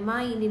 in my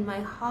mind, in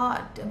my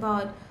heart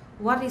about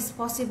what is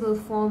possible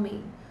for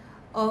me,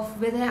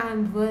 of whether I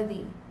am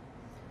worthy,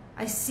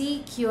 I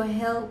seek your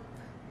help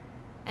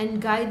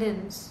and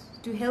guidance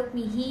to help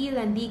me heal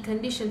and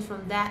decondition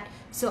from that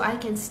so I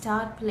can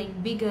start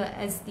playing bigger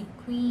as the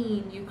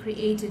queen you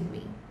created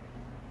me.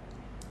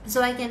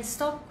 So I can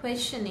stop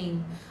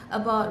questioning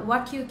about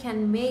what you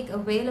can make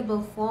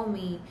available for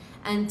me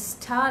and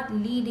start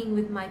leading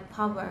with my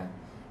power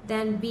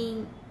than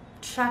being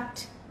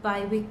trapped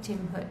by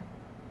victimhood.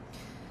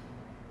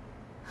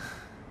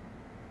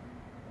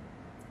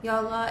 Ya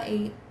Allah,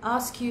 I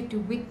ask you to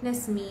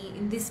witness me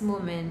in this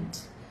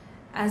moment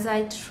as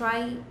I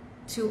try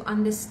to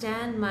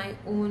understand my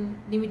own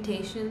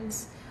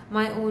limitations,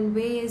 my own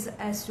ways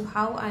as to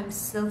how I'm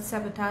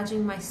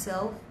self-sabotaging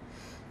myself,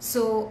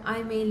 so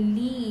I may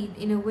lead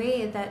in a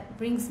way that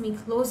brings me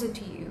closer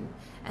to you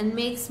and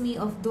makes me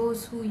of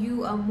those who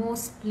you are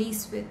most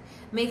pleased with,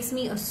 makes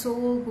me a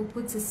soul who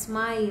puts a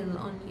smile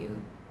on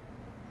you.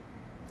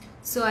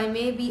 So I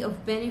may be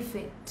of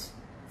benefit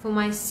for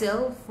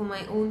myself, for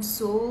my own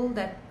soul,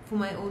 for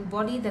my own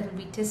body that will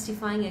be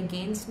testifying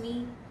against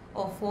me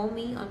or for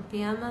me on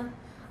Qiyamah.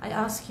 I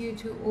ask you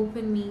to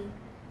open me,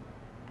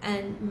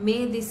 and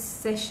may this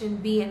session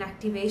be an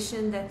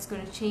activation that's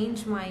going to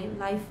change my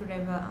life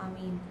forever.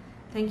 Ameen.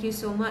 Thank you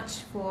so much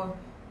for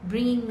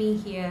bringing me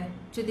here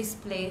to this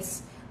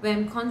place where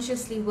I'm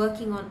consciously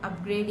working on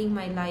upgrading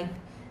my life.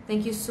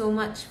 Thank you so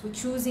much for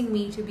choosing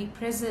me to be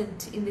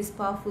present in this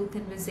powerful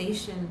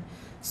conversation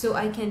so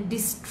I can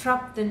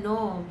disrupt the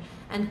norm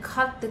and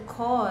cut the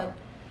cord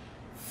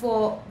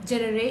for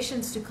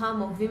generations to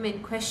come of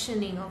women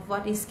questioning of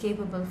what is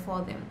capable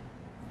for them.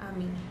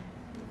 Ameen.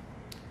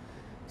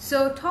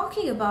 So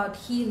talking about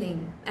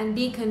healing and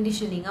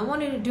deconditioning, I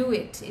wanted to do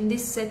it in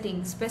this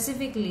setting,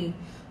 specifically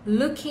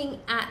looking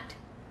at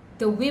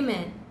the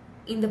women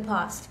in the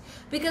past,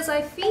 because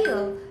I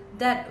feel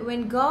that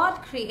when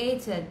God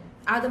created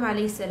Adam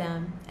alayhi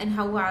salam and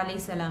Hawa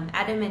alayhi salam,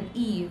 Adam and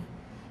Eve,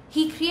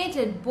 He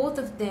created both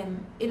of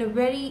them in a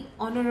very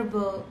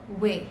honorable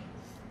way,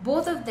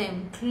 both of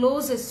them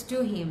closest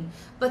to Him.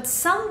 But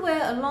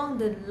somewhere along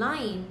the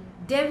line,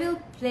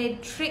 devil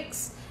played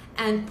tricks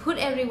and put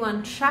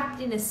everyone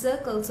trapped in a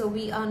circle, so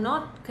we are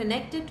not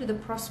connected to the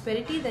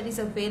prosperity that is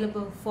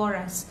available for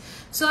us.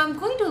 So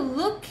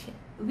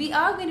we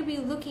are going to be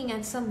looking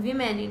at some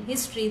women in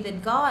history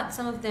that God,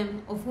 some of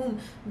them of whom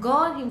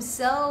God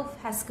Himself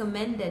has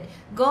commended.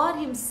 God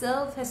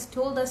Himself has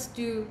told us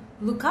to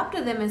look up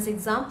to them as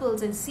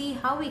examples and see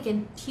how we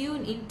can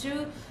tune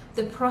into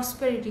the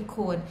prosperity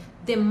code,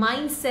 the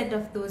mindset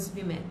of those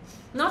women.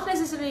 Not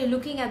necessarily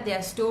looking at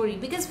their story,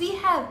 because we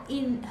have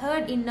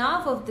heard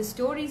enough of the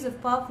stories of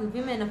powerful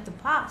women of the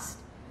past.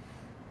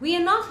 We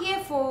are not here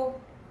for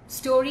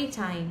story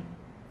time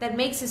that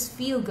makes us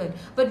feel good,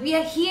 but we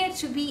are here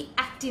to be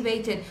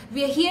activated.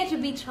 We are here to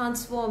be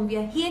transformed. We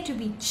are here to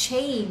be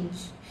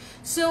changed.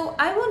 So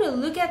I want to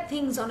look at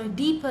things on a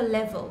deeper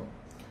level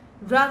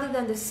rather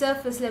than the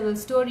surface level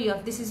story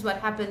of this is what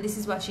happened, this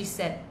is what she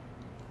said.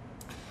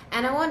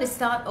 And I want to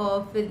start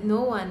off with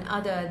no one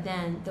other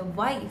than the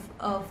wife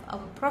of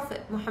our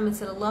Prophet Muhammad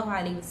sallallahu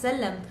alaihi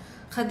wasallam,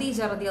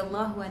 Khadija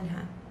radiallahu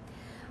anha.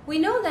 We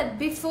know that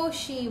before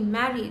she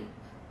married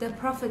the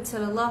Prophet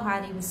sallallahu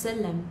alaihi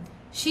wasallam,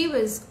 she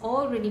was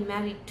already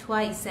married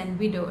twice and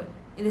widowed.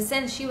 In a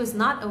sense, she was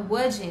not a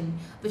virgin,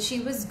 but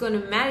she was going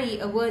to marry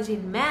a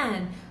virgin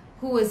man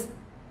who was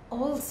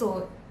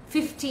also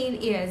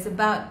 15 years,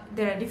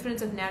 there are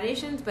difference of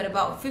narrations, but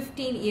about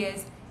 15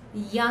 years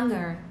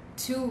younger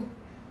to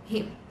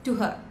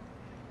her.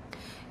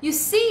 You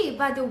see,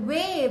 by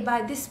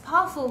this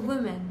powerful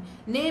woman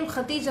named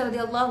Khadija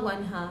radiallahu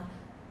anha,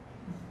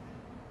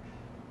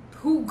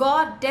 who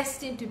God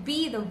destined to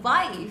be the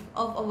wife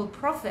of our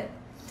Prophet,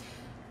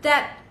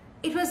 that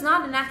it was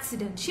not an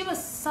accident. She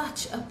was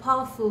such a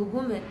powerful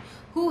woman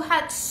who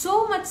had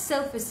so much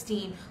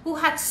self-esteem, who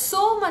had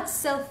so much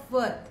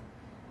self-worth,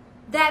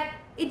 that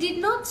it did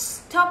not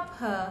stop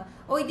her,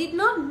 or it did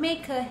not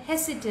make her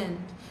hesitant,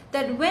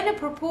 that when a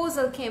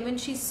proposal came, when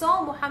she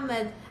saw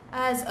Muhammad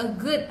as a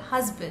good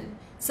husband,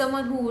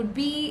 someone who would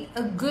be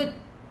a good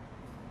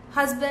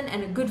husband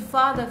and a good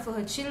father for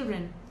her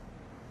children,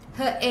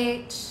 her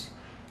age,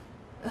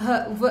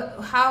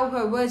 how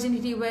her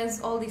virginity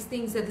was, all these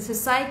things that the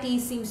society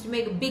seems to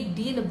make a big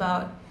deal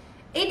about,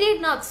 it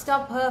did not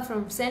stop her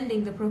from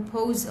sending the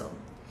proposal.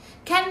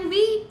 Can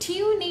we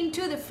tune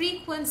into the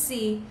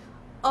frequency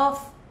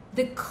of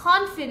the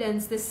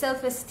confidence, the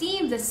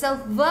self-esteem, the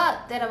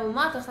self-worth that our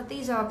mother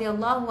Khadija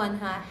radiallahu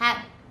anha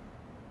had?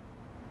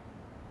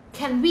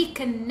 Can we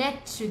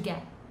connect to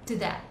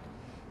that?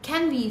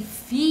 Can we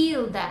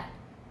feel that?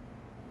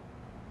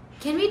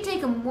 Can we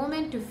take a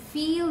moment to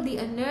feel the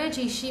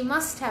energy she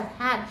must have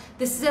had,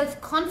 the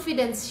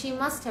self-confidence she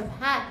must have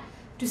had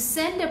to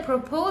send a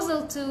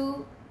proposal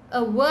to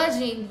a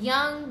virgin,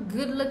 young,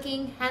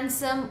 good-looking,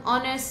 handsome,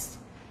 honest,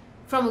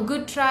 from a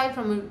good tribe,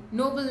 from a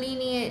noble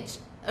lineage,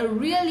 a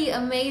really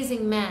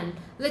amazing man?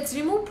 Let's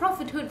remove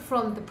prophethood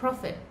from the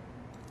prophet,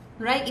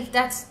 right? If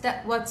that's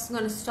what's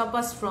going to stop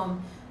us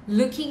from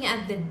looking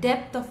at the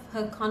depth of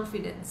her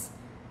confidence.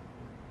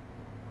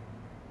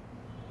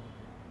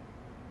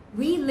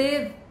 We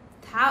live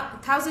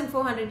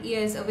 1,400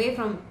 years away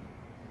from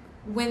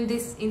when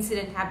this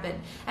incident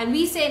happened, and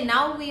we say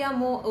now we are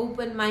more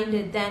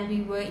open-minded than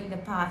we were in the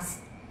past.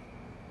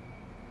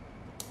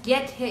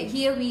 Yet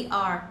here we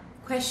are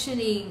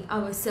questioning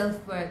our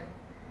self-worth,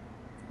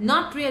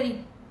 not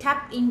really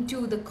tap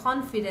into the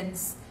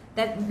confidence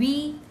that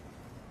we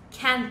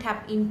can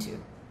tap into.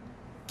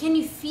 Can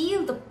you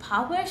feel the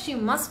power she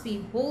must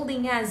be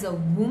holding as a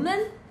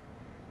woman?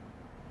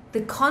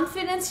 The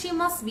confidence she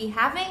must be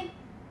having?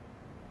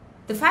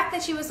 The fact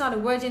that she was not a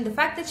virgin, the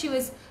fact that she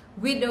was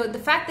widowed, the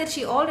fact that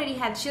she already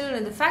had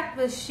children, the fact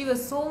that she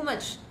was so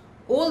much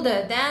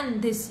older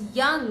than this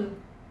young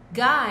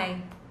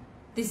guy,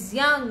 this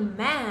young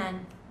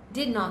man,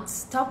 did not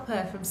stop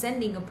her from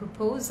sending a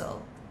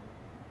proposal.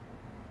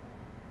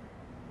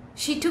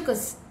 She took a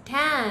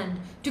stand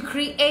to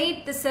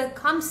create the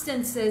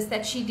circumstances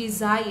that she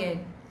desired.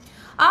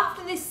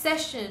 After this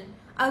session,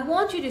 I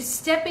want you to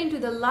step into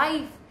the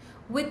life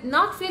with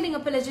not feeling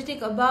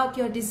apologetic about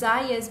your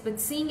desires, but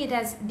seeing it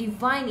as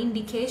divine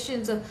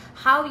indications of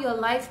how your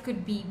life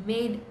could be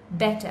made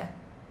better.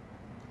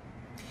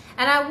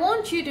 And I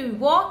want you to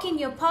walk in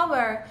your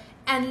power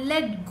and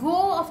let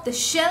go of the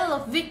shell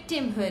of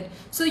victimhood,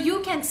 so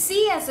you can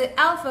see as an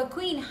alpha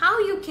queen how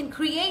you can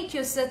create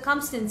your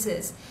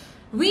circumstances.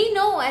 We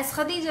know as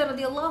Khadija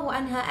radiallahu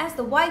anha as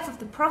the wife of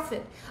the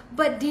Prophet,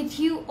 but did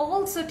you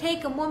also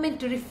take a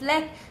moment to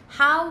reflect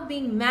how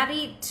being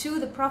married to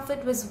the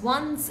Prophet was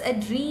once a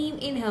dream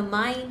in her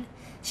mind?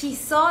 She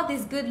saw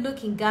this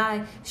good-looking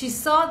guy, she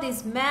saw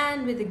this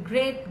man with a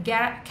great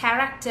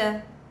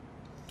character,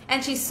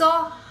 and she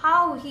saw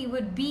how he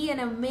would be an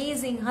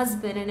amazing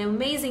husband, an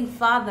amazing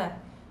father.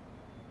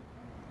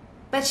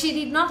 But she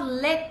did not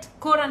let,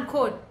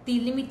 quote-unquote,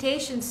 the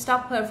limitations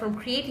stop her from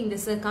creating the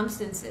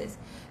circumstances.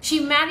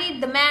 She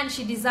married the man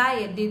she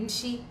desired, didn't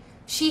she?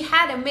 She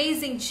had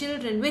amazing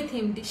children with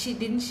him,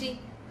 didn't she?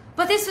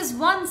 But this was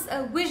once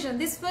a vision,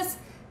 this was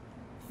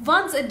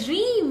once a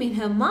dream in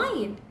her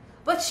mind.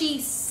 But she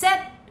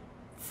set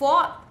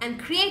forth and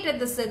created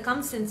the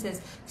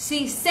circumstances.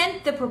 She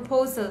sent the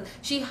proposal,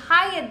 she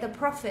hired the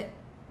Prophet,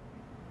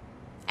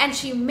 and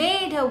she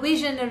made her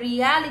vision a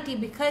reality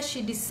because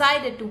she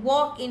decided to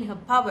walk in her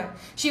power.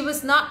 She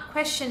was not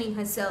questioning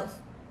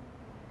herself.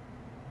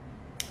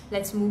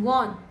 Let's move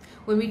on.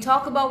 When we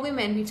talk about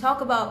women, we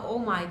talk about, oh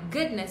my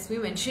goodness,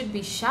 women should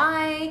be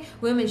shy,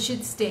 women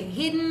should stay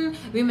hidden,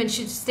 women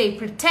should stay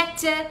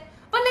protected.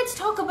 But let's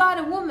talk about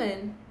a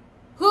woman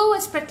who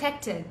was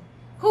protected,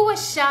 who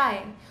was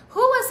shy, who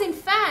was in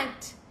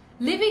fact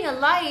living a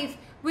life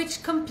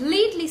which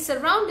completely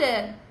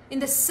surrounded in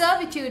the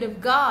servitude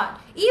of God.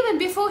 Even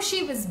before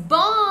she was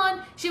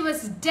born, she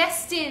was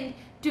destined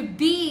to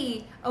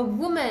be a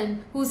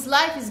woman whose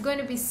life is going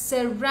to be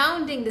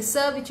surrounding the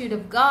servitude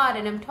of God.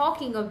 And I'm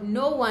talking of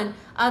no one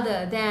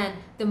other than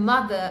the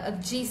mother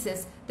of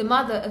Jesus, the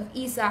mother of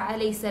Isa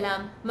alayhi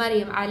salam,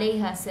 Maryam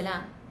alayha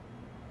salam.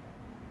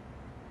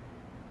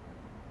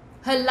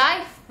 Her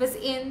life was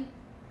in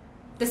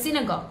the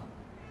synagogue,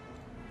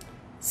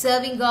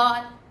 serving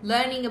God,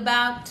 learning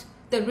about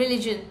the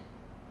religion,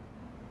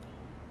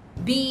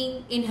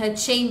 being in her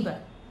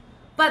chamber.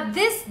 But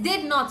this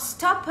did not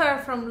stop her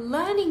from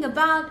learning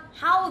about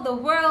how the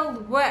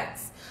world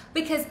works.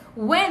 Because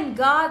when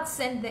God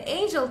sent the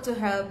angel to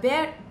her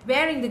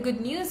bearing the good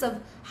news of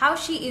how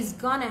she is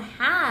gonna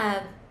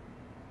have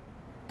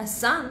a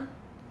son,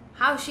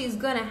 how she is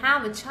gonna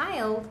have a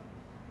child,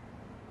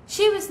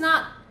 she was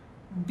not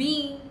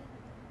being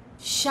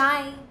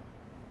shy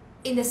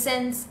in the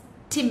sense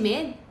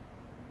timid.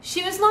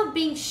 She was not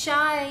being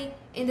shy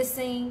in the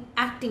sense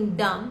acting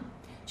dumb.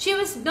 She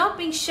was not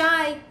being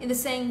shy in the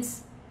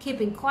sense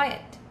keeping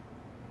quiet.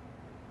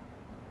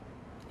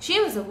 She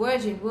was a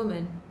virgin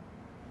woman.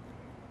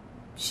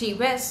 She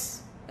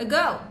was a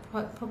girl,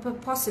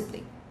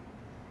 possibly.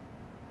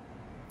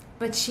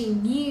 But she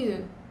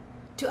knew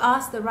to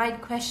ask the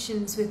right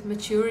questions with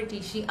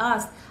maturity. She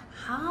asked,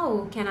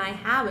 how can I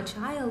have a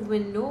child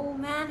when no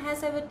man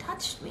has ever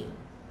touched me?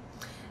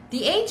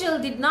 The angel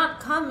did not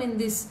come in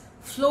this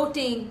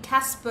floating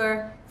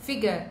Casper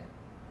figure.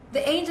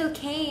 The angel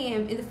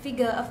came in the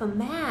figure of a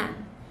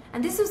man.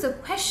 And this was a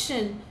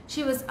question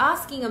she was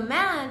asking a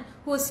man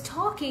who was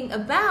talking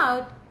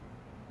about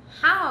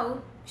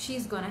how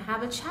she's going to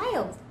have a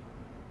child.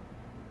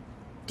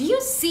 Do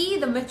you see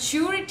the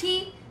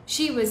maturity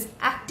she was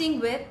acting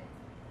with?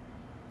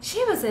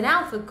 She was an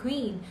alpha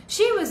queen.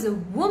 She was a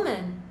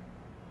woman.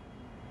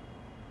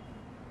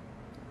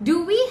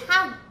 Do we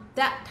have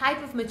that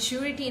type of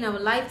maturity in our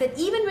life that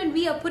even when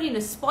we are put in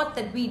a spot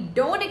that we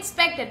don't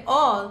expect at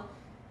all,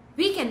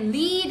 we can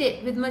lead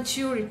it with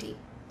maturity?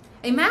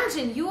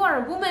 Imagine you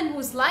are a woman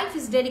whose life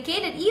is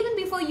dedicated even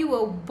before you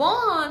were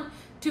born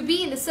to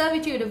be in the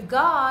servitude of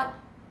God,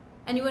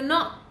 and you were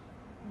not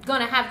going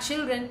to have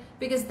children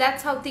because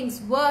that's how things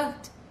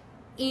worked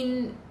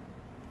in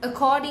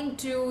according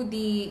to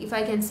the, if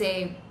I can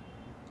say,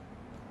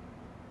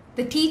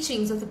 the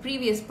teachings of the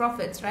previous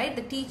prophets, right?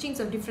 The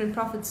teachings of different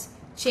prophets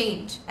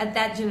change at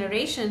that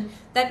generation.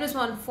 That was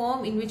one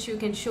form in which you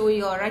can show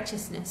your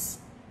righteousness.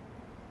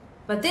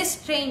 But this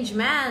strange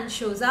man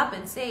shows up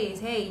and says,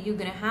 hey, you're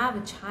going to have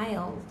a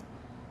child.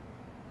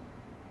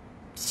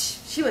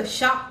 She was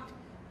shocked.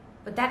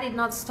 But that did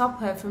not stop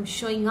her from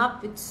showing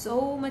up with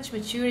so much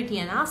maturity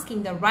and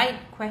asking the right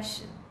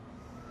question.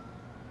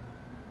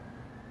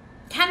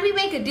 Can we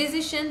make a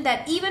decision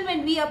that even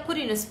when we are put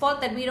in a spot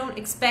that we don't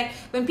expect,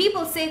 when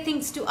people say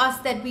things to us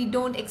that we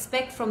don't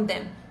expect from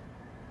them,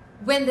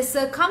 when the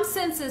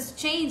circumstances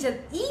change,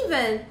 and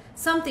even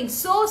something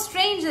so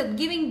strange as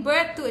giving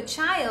birth to a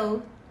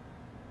child,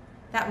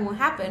 that won't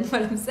happen,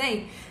 what I'm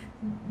saying.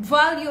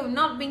 While you're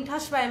not being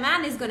touched by a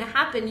man is going to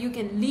happen, you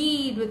can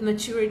lead with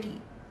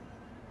maturity.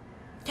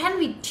 Can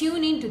we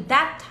tune into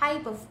that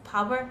type of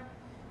power?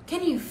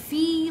 Can you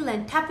feel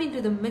and tap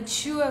into the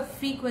mature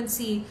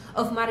frequency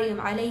of Maryam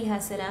alayha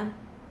salam?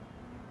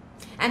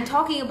 And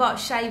talking about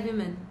shy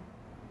women,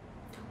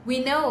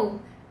 we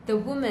know the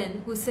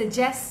woman who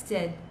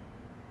suggested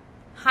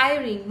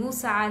hiring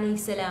Musa alayhi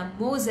salam,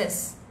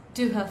 Moses,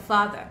 to her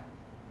father.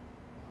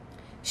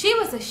 She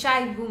was a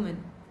shy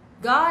woman.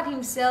 God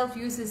himself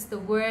uses the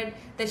word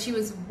that she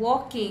was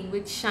walking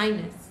with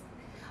shyness.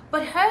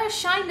 But her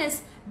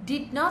shyness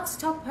did not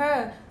stop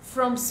her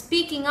from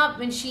speaking up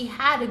when she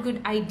had a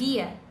good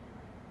idea.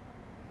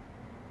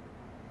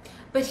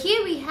 But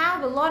here we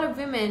have a lot of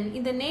women,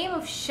 in the name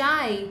of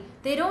shy,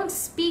 they don't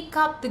speak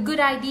up the good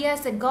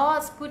ideas that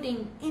God's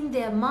putting in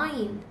their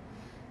mind.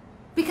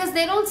 Because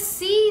they don't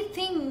see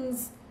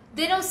things,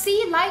 they don't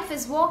see life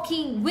as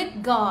walking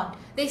with God.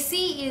 They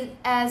see it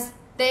as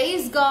there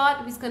is God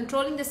who is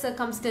controlling the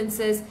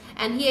circumstances,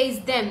 and here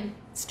is them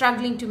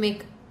struggling to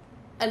make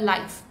a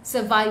life,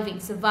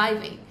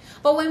 surviving.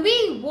 But when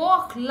we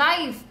walk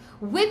life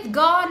with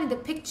God in the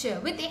picture,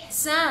 with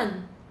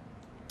ihsan,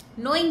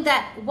 knowing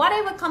that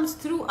whatever comes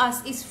through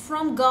us is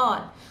from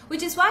God,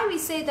 which is why we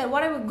say that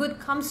whatever good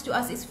comes to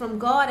us is from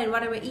God, and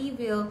whatever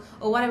evil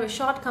or whatever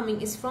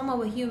shortcoming is from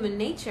our human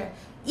nature.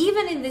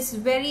 Even in this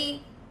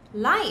very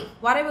life,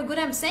 whatever good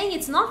I'm saying,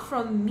 it's not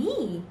from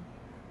me.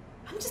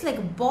 I'm just like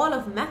a ball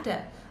of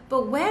matter.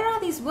 But where are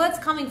these words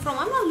coming from?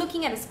 I'm not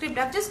looking at a script.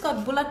 I've just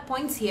got bullet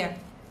points here.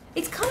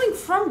 It's coming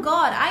from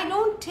God. I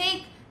don't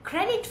take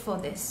credit for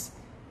this.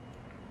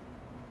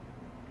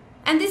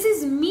 And this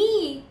is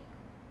me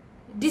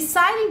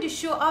deciding to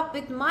show up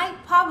with my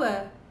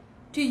power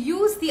to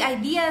use the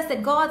ideas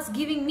that God's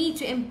giving me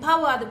to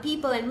empower other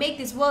people and make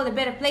this world a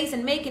better place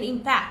and make an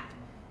impact.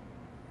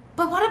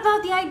 But what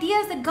about the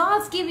ideas that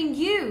God's giving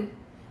you?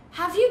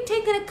 Have you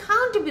taken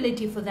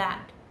accountability for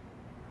that?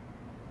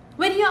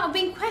 When you are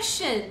being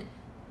questioned,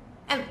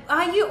 and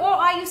are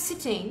you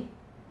sitting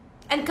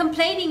and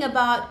complaining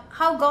about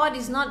how God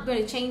is not going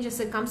to change your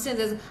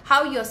circumstances,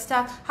 how you're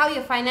stuck, how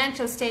your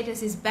financial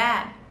status is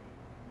bad?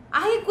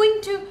 Are you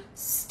going to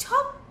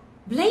stop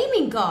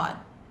blaming God?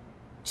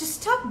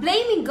 Just stop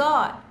blaming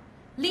God.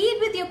 Lead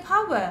with your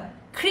power.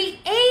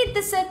 Create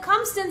the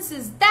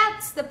circumstances.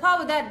 That's the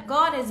power that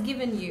God has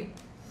given you.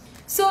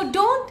 So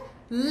don't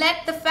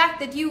let the fact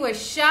that you were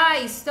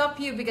shy stop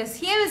you, because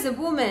here is a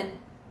woman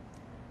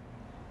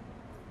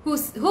who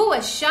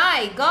was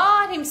shy.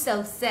 God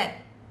himself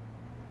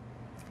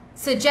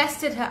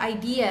suggested her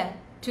idea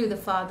to the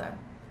father.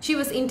 She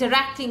was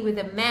interacting with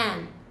a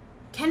man.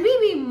 Can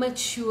we be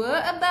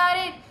mature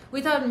about it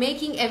without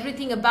making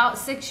everything about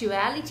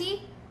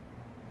sexuality?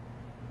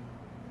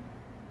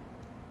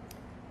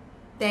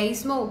 There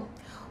is more.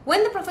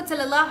 When the Prophet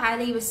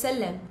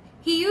ﷺ,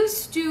 he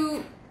used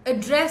to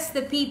address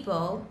the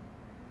people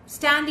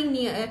standing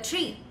near a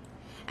tree.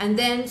 And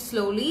then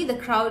slowly the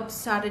crowd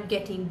started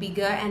getting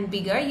bigger and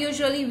bigger.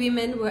 Usually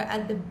women were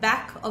at the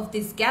back of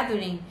this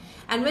gathering.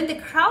 And when the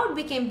crowd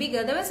became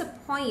bigger, there was a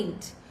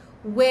point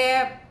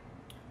where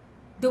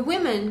the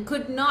women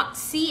could not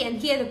see and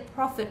hear the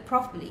Prophet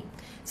properly.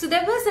 So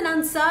there was an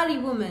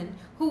Ansari woman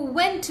who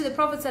went to the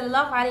Prophet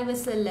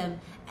ﷺ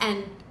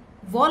and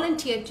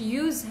volunteered to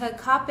use her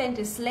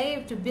carpenter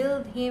slave to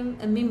build him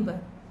a mimbar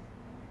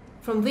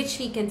from which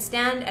he can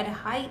stand at a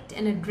height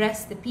and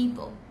address the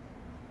people.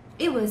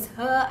 It was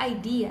her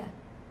idea,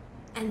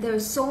 and there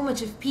was so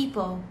much of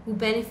people who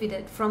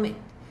benefited from it.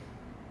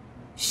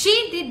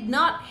 She did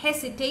not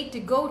hesitate to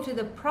go to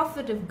the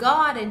Prophet of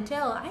God and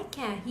tell, I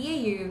can't hear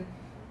you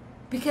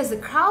because the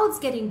crowd's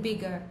getting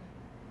bigger.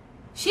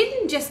 She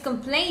didn't just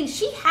complain,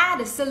 she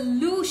had a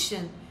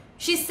solution.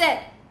 She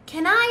said,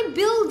 can I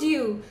build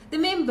you the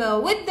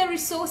mimbar with the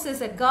resources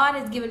that God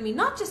has given me?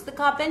 Not just the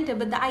carpenter,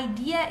 but the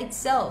idea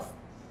itself.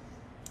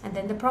 And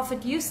then the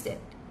Prophet used it.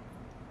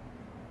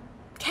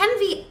 Can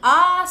we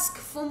ask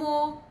for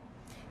more?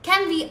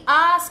 Can we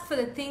ask for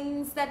the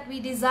things that we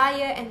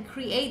desire and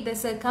create the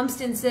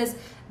circumstances?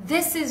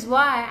 This is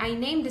why I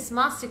named this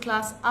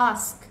masterclass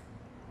Ask.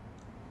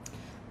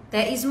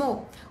 There is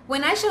more.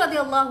 When Aisha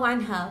radiallahu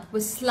anha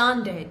was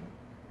slandered,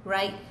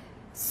 right?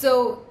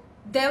 So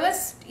there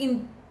was,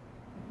 in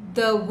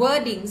the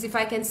wordings, if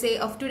I can say,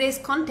 of today's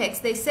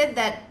context, they said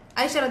that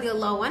Aisha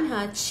radiallahu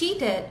anha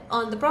cheated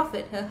on the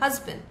Prophet, her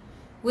husband,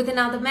 with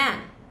another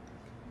man.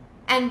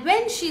 And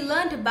when she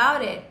learned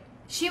about it,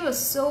 she was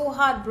so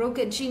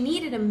heartbroken. She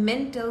needed a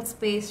mental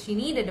space. She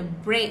needed a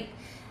break.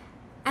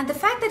 And the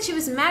fact that she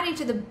was married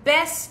to the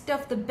best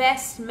of the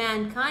best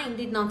mankind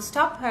did not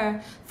stop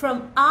her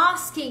from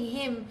asking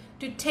him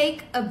to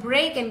take a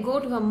break and go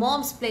to her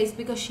mom's place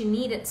because she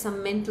needed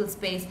some mental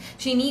space.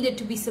 She needed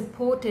to be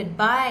supported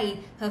by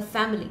her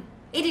family.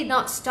 It did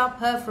not stop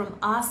her from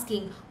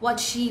asking what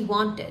she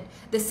wanted,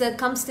 the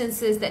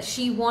circumstances that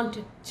she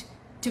wanted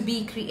to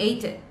be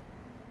created.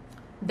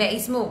 There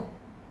is more.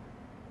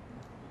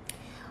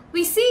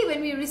 We see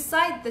when we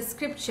recite the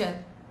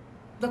scripture,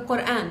 the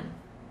Quran,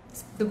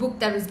 the book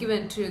that was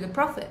given to the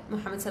Prophet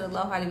Muhammad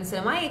sallallahu alaihi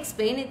wasallam. I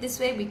explain it this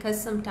way because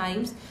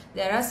sometimes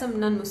there are some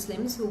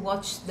non-Muslims who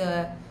watch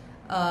the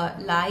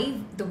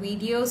the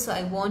video, so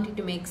I want it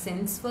to make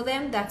sense for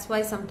them. That's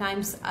why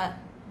sometimes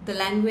the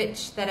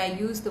language that I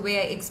use, the way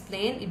I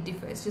explain, it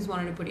differs. Just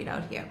wanted to put it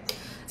out here.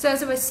 So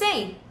as I was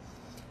saying,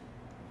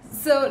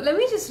 so let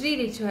me just read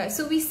it to her.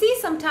 So we see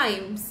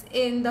sometimes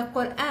in the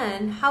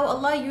Quran how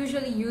Allah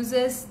usually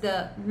uses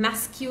the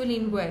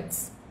masculine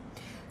words.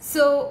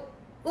 So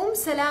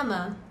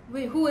Salama,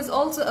 who was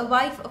also a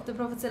wife of the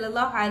Prophet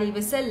sallallahu alaihi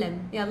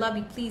wasallam, may Allah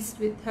be pleased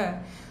with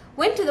her,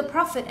 went to the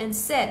Prophet and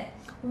said,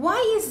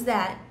 why is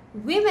that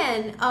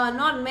women are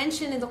not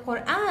mentioned in the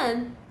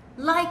Quran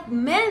like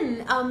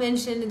men are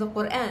mentioned in the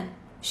Quran?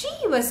 She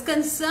was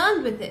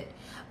concerned with it.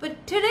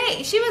 But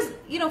today, she was,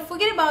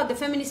 forget about the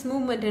feminist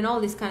movement and all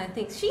these kind of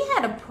things. She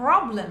had a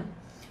problem.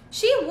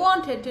 She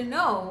wanted to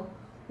know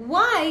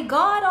why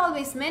God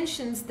always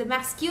mentions the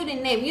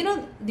masculine name. You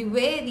know, the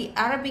way the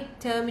Arabic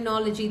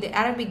terminology, the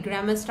Arabic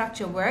grammar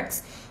structure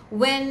works,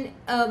 when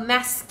a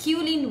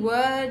masculine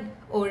word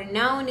or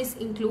noun is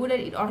included,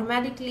 it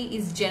automatically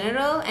is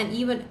general, and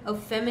even a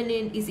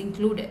feminine is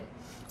included.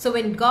 So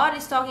when God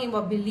is talking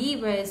about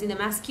believers in a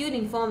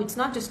masculine form, it's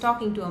not just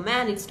talking to a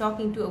man, it's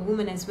talking to a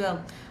woman as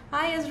well.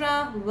 Hi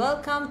Ezra,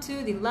 welcome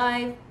to the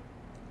live.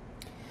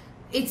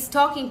 It's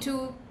talking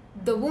to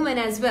the woman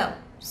as well.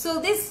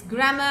 So this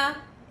grammar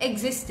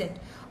existed,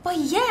 but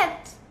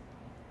yet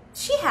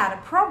she had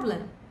a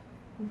problem.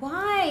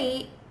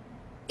 Why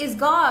is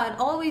God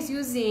always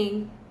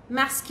using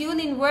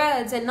masculine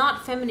words and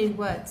not feminine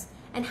words?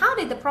 And how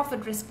did the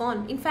Prophet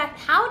respond? In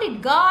fact, how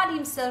did God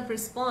himself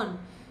respond?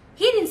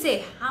 He didn't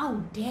say,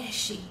 how dare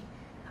she?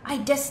 I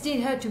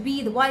destined her to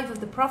be the wife of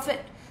the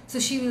Prophet, so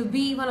she will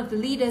be one of the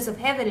leaders of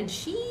heaven, and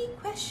she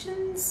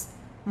questions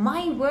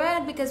my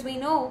word, because we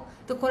know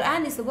the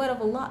Quran is the word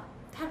of Allah.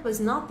 That was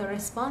not the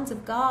response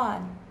of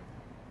God.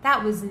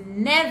 That was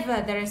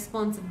never the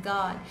response of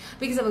God.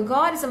 Because our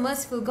God is a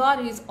merciful God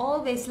who is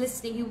always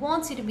listening. He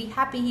wants you to be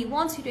happy. He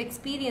wants you to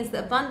experience the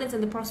abundance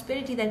and the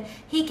prosperity that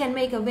He can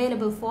make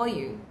available for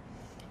you.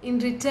 In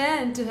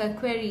return to her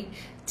query,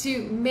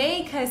 to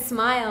make her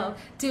smile,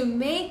 to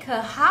make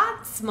her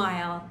heart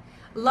smile,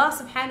 Allah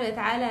subhanahu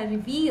wa ta'ala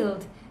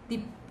revealed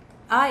the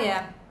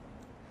ayah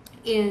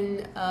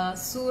in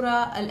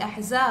Surah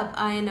Al-Ahzab,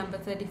 ayah number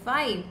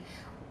 35.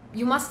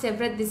 You must have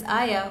read this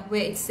ayah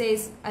where it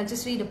says, I'll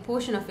just read a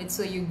portion of it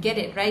so you get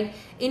it, right?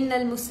 إِنَّ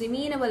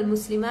الْمُسْلِمِينَ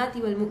وَالْمُسْلِمَاتِ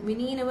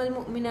وَالْمُؤْمِنِينَ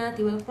وَالْمُؤْمِنَاتِ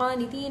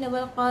وَالْقَانِتِينَ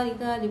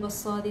وَالْقَانِتَاتِ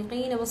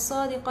وَالصَّادِقِينَ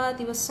وَالصَّادِقَاتِ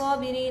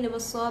وَالصَّابِرِينَ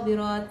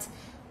وَالصَّابِرَاتِ.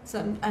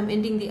 So I'm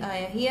ending the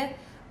ayah here,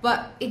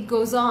 but it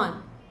goes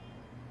on.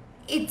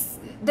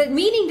 The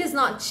meaning does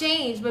not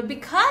change, but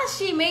because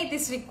she made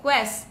this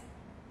request,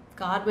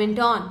 God went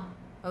on.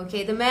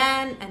 Okay, the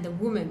man and the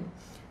woman.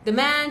 The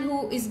man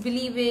who is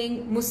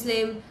believing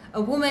Muslim,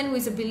 a woman who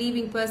is a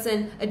believing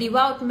person, a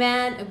devout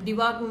man, a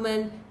devout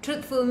woman,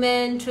 truthful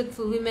men,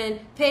 truthful women,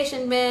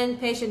 patient men,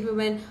 patient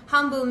women,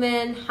 humble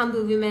men,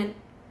 humble women.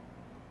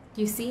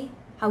 Do you see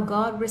how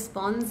God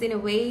responds in a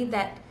way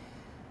that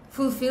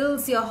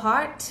fulfills your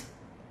heart?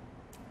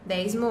 There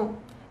is more.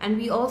 And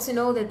we also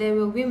know that there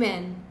were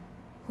women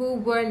who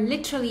were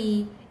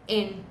literally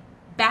in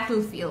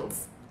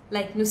battlefields,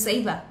 like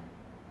Nusayba.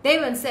 They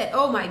even said,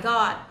 oh my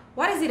God,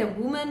 what is it, a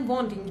woman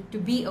wanting to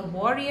be a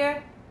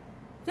warrior?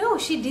 No,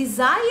 she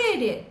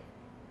desired it.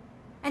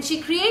 And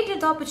she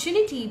created the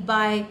opportunity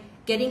by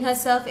getting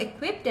herself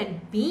equipped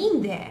and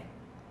being there.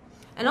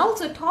 And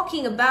also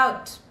talking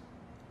about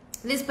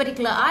this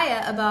particular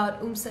ayah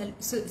about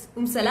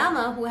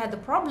Salama, who had the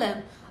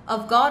problem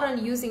of God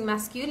on using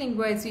masculine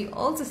words, we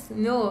also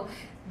know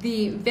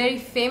the very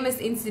famous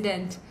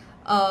incident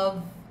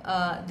of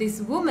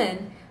this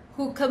woman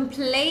who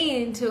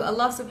complained to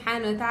Allah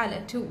subhanahu wa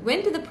ta'ala,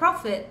 went to the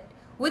Prophet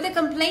with a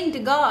complaint to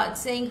God,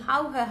 saying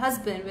how her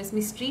husband was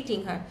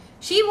mistreating her.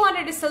 She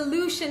wanted a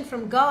solution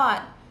from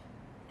God,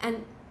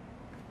 and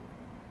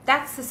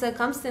that's the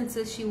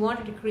circumstances she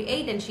wanted to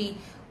create. And she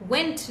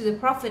went to the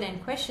Prophet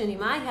and questioned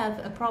him, I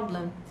have a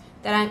problem,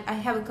 that I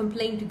have a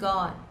complaint to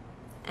God.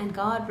 And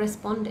God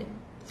responded.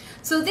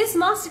 So this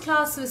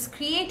masterclass was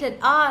created,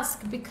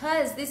 ask,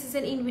 because this is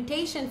an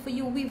invitation for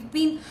you. We've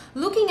been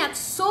looking at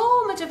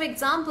so much of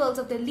examples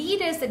of the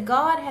leaders that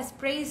God has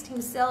praised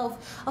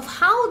himself, of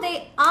how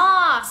they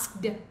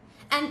asked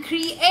and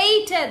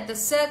created the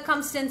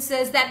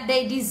circumstances that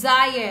they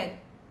desired.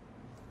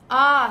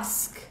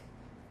 Ask.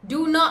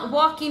 Do not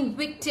walk in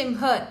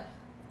victimhood.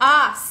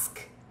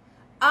 Ask.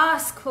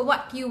 Ask for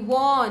what you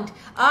want.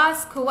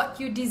 Ask for what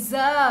you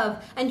deserve.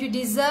 And you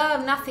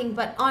deserve nothing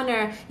but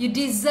honor. You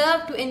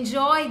deserve to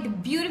enjoy the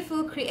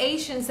beautiful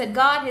creations that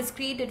God has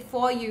created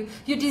for you.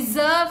 You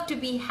deserve to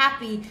be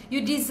happy.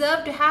 You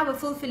deserve to have a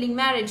fulfilling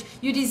marriage.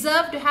 You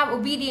deserve to have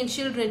obedient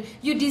children.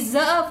 You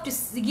deserve to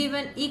be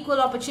given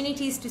equal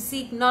opportunities to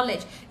seek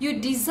knowledge. You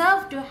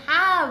deserve to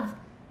have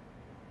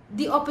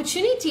the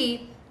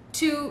opportunity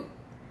to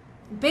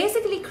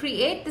basically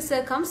create the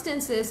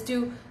circumstances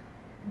to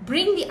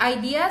bring the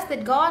ideas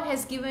that God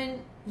has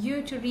given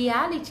you to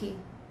reality.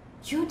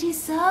 You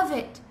deserve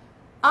it.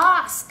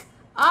 Ask,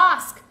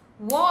 ask,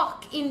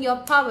 walk in your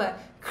power,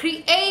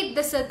 create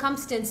the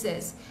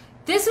circumstances.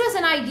 This was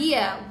an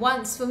idea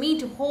once for me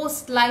to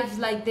host lives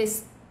like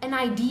this, an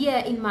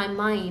idea in my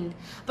mind.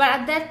 But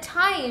at that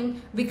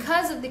time,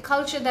 because of the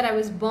culture that I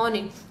was born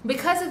in,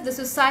 because of the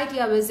society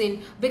I was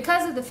in,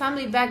 because of the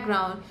family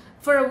background,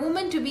 for a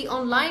woman to be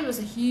online was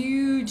a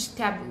huge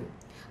taboo.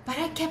 But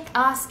I kept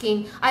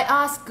asking. I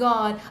asked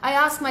God, I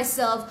asked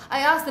myself, I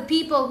asked the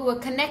people who were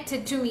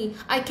connected to me.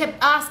 I kept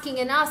asking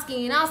and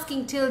asking and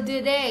asking till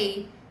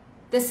today.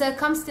 The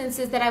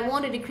circumstances that I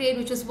wanted to create,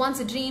 which was once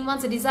a dream,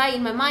 once a desire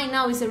in my mind,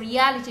 now is a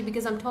reality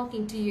because I'm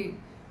talking to you.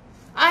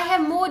 I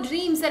have more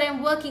dreams that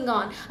I'm working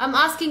on. I'm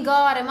asking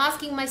God, I'm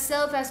asking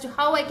myself as to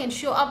how I can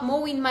show up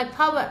more in my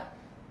power.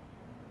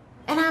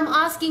 And I'm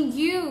asking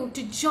you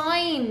to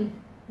join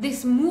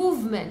this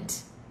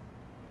movement.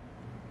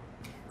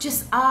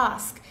 Just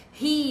ask,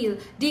 heal,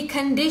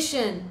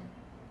 decondition.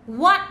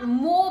 What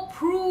more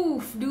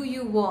proof do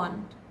you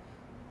want?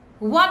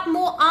 What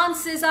more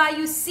answers are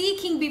you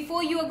seeking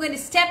before you are going to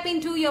step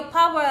into your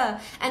power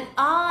and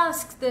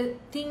ask the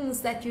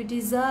things that you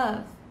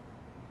deserve?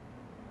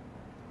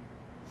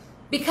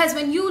 Because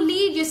when you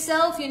lead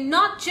yourself, you're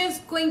not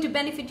just going to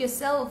benefit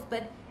yourself,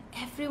 but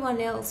everyone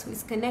else who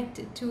is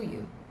connected to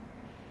you.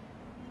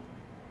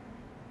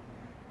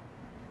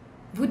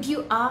 Would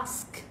you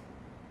ask?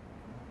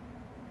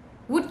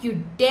 Would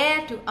you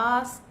dare to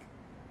ask?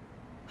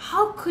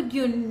 How could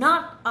you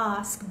not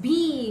ask,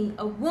 being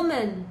a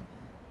woman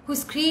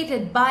who's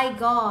created by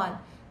God,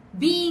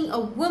 being a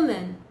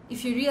woman,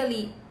 if you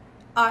really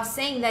are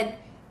saying that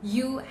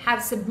you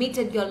have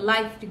submitted your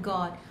life to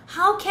God?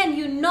 How can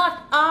you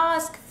not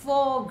ask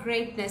for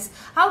greatness?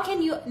 How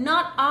can you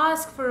not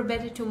ask for a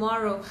better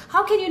tomorrow?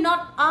 How can you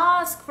not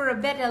ask for a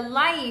better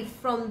life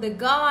from the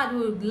God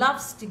who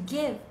loves to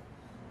give?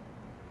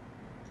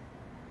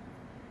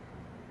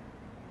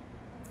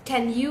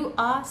 Can you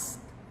ask?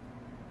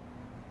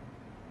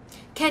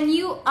 Can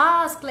you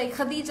ask like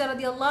Khadija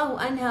radiallahu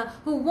anha,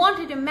 who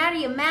wanted to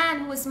marry a man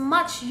who was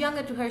much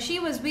younger to her? She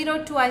was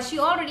widowed twice. She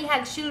already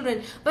had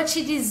children, but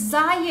she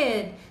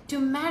desired to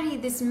marry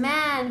this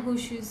man who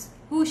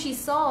she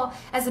saw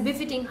as a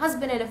befitting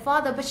husband and a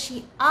father, but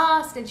she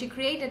asked and she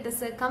created the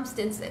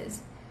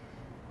circumstances.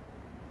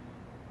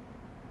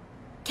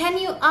 Can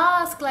you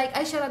ask like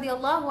Aisha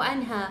radiallahu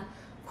anha,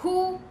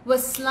 who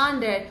was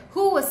slandered,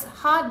 who was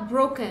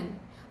heartbroken,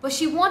 but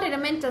she wanted a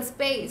mental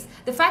space?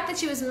 The fact that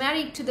she was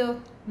married to the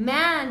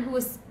man who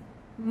was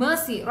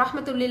mercy,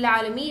 rahmatul lil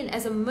alameen,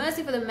 as a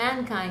mercy for the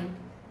mankind.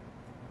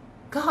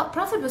 God,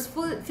 Prophet was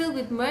filled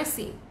with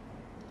mercy.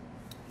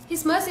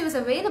 His mercy was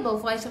available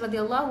for Aisha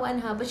radiallahu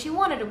anha, but she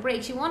wanted a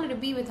break. She wanted to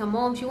be with her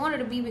mom. She wanted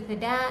to be with her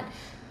dad.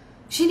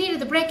 She needed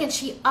the break, and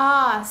she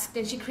asked,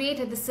 and she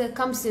created the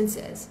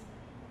circumstances.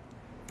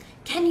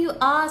 Can you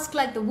ask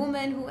like the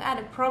woman who had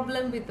a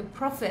problem with the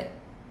Prophet?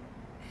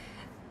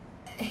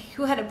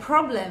 Who had a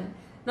problem,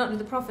 not with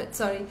the Prophet,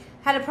 sorry,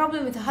 had a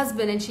problem with her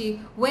husband, and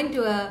she went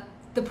to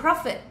the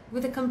Prophet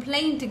with a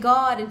complaint to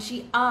God, and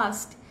she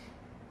asked,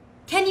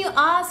 Can you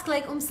ask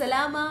like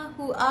Salama,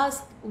 who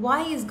asked,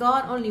 why is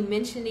God only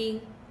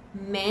mentioning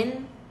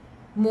men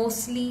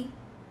mostly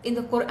in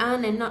the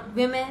Quran and not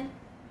women?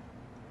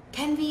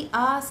 Can we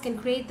ask and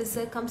create the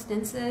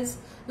circumstances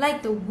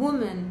like the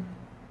woman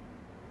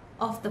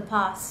of the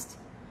past?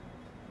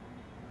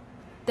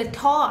 The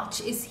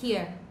torch is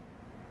here.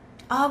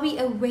 Are we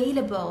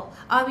available?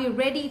 Are we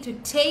ready to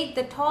take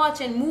the torch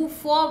and move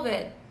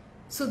forward?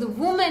 So the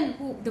women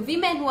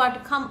who are to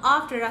come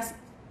after us,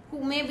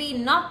 who may be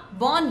not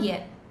born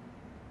yet,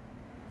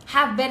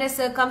 have better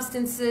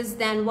circumstances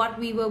than what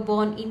we were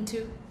born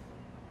into?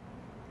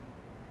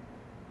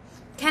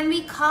 Can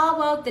we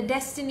carve out the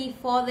destiny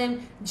for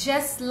them,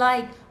 just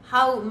like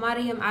how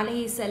Maryam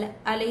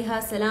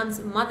alayha salam's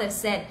mother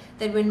said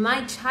that when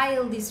my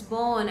child is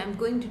born, I'm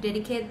going to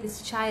dedicate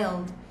this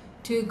child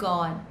to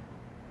God.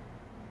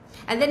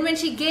 And then when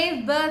she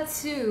gave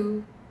birth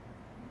to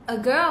a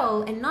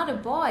girl and not a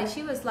boy,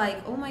 she was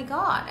like, oh my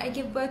God, I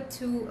gave birth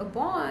to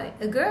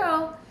a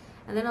girl.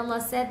 And then Allah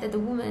said that the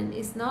woman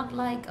is not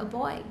like a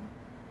boy.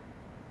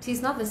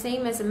 She's not the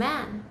same as a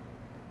man.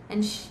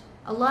 And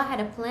Allah had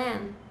a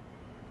plan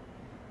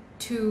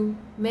to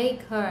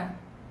make her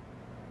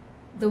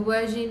the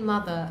virgin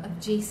mother of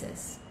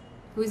Jesus,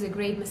 who is a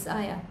great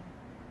Messiah.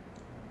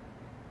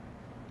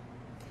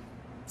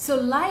 So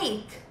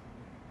like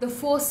the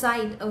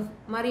foresight of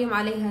Maryam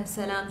alayha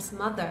salam's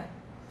mother,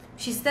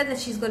 she said that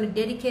she's going to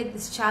dedicate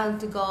this child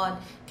to God.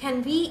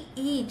 Can we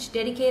each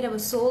dedicate our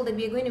soul that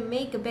we are going to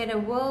make a better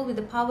world with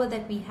the power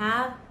that we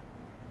have,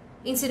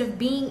 instead of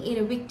being in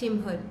a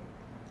victimhood?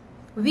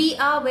 We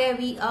are where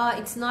we are.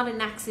 It's not an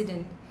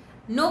accident.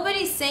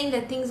 Nobody's saying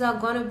that things are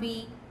going to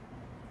be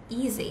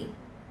easy.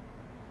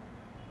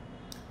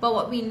 But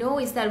what we know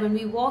is that when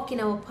we walk in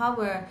our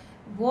power,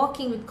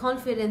 walking with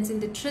confidence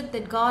in the truth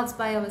that God's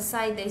by our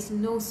side, there is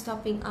no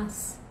stopping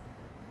us.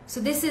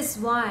 So this is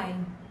why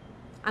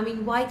I'm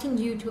inviting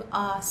you to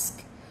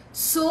ask.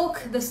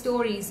 Soak the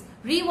stories.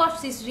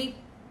 Rewatch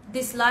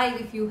this live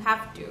if you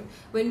have to.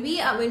 When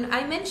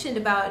I mentioned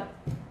about,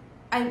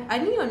 I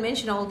didn't even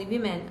mention all the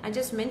women. I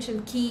just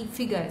mentioned key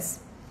figures.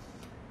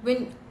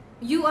 When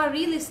you are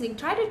re-listening,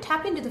 try to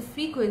tap into the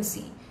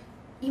frequency.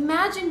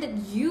 Imagine that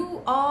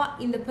you are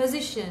in the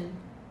position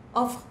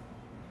of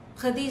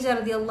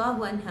Khadija radiallahu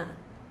anha.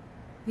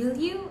 Will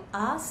you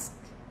ask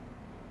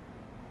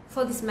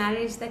for this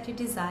marriage that you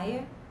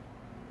desire?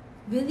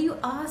 Will you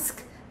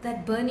ask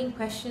that burning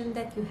question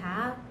that you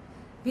have?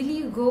 Will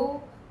you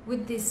go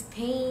with this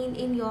pain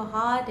in your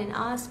heart and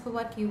ask for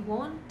what you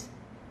want?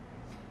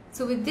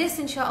 So with this,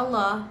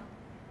 inshallah,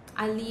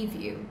 I leave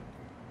you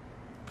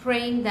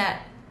praying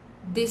that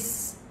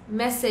this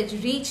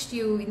message reached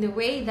you in the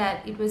way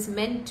that it was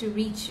meant to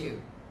reach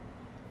you,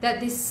 that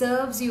this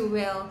serves you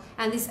well,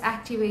 and this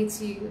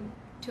activates you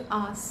to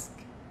ask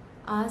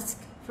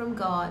from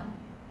God,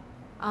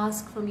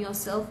 ask from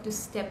yourself to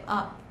step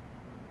up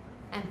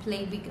and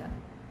play bigger,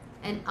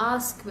 and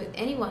ask with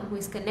anyone who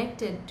is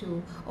connected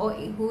to or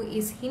who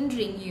is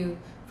hindering you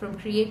from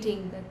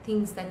creating the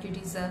things that you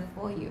deserve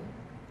for you.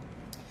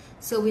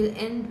 So we'll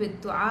end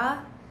with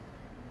dua.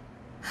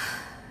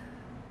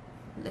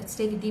 Let's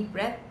take a deep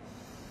breath,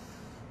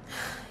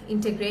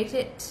 integrate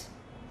it.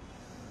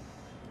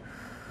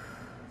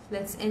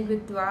 Let's end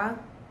with dua.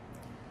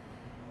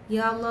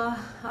 Ya Allah,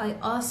 I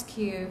ask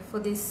you for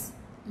these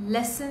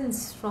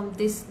lessons from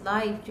this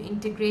life to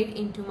integrate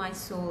into my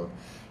soul.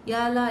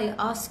 Ya Allah, I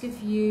ask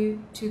of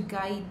you to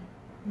guide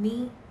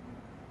me,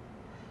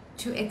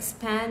 to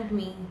expand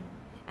me,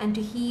 and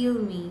to heal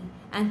me,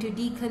 and to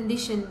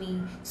decondition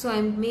me, so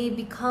I may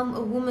become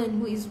a woman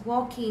who is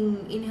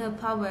walking in her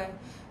power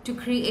to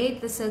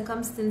create the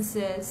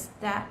circumstances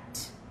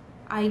that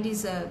I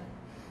deserve.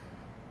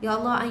 Ya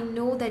Allah, I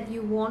know that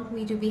you want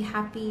me to be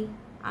happy.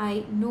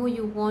 I know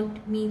you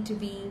want me to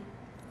be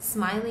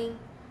smiling.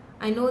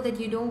 I know that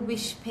you don't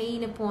wish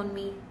pain upon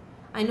me.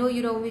 I know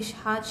you don't wish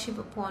hardship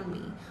upon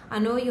me. I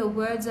know your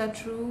words are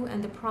true,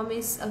 and the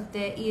promise of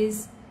there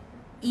is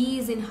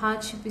ease in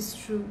hardship is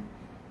true.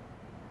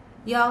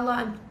 Ya Allah,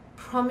 I'm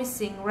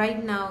promising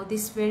right now,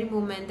 this very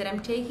moment, that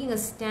I'm taking a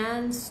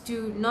stance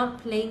to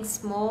not playing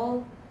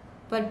small,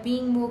 but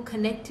being more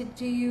connected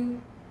to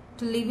you,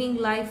 to living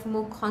life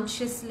more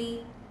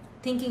consciously,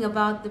 thinking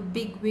about the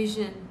big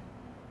vision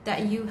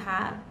that you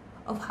have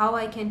of how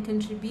I can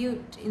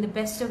contribute in the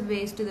best of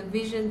ways to the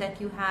vision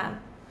that you have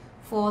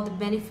for the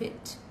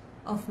benefit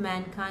of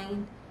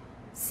mankind,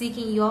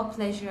 seeking your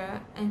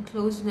pleasure and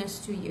closeness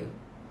to you.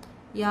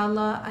 Ya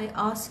Allah, I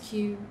ask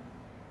you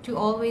to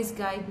always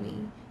guide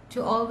me,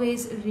 to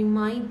always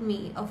remind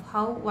me of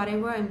how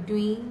whatever I'm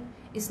doing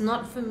is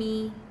not for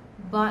me,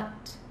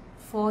 but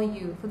for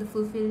you, for the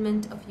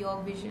fulfillment of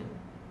your vision.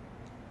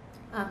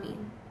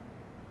 Ameen.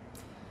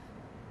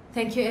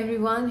 Thank you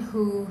everyone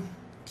who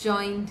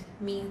joined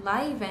me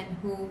live and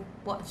who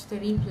watched the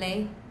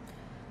replay.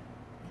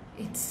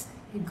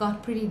 It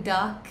got pretty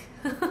dark.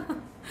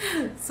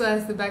 So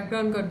as the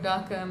background got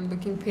darker, I'm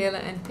looking paler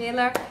and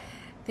paler.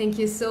 Thank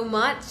you so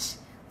much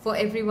for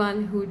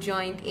everyone who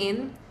joined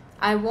in.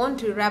 I want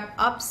to wrap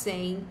up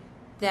saying,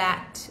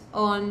 that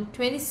on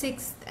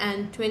 26th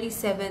and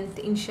 27th,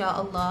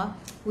 inshallah,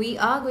 we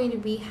are going to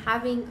be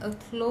having a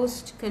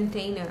closed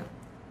container,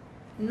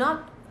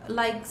 not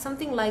like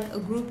something like a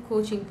group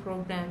coaching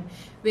program,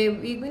 where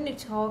we're going to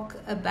talk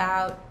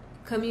about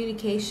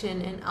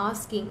communication and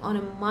asking on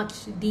a much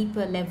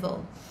deeper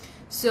level.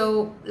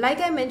 So like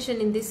I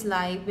mentioned in this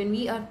live, when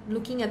we are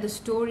looking at the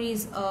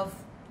stories of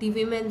the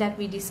women that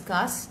we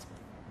discussed,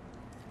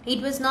 it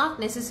was not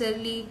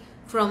necessarily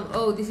from,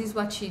 oh, this is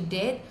what she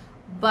did,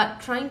 but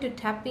trying to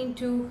tap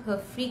into her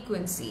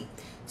frequency.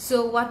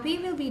 So what we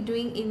will be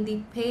doing in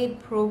the paid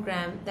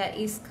program that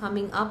is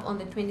coming up on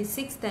the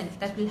 26th, and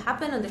that will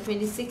happen on the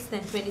 26th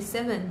and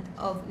 27th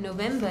of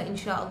November,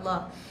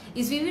 inshallah,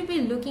 is we will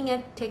be looking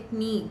at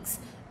techniques,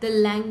 the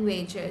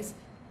languages,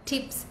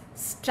 tips,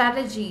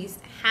 strategies,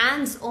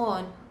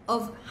 hands-on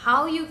of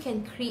how you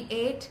can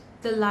create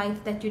the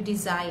life that you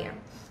desire.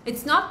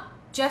 It's not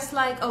just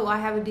like, oh, I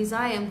have a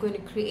desire, I'm going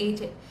to create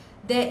it.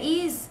 There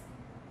is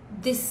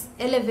this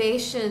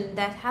elevation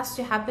that has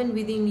to happen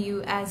within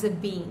you as a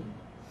being.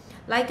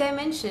 Like I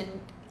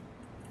mentioned,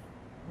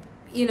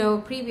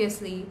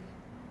 previously,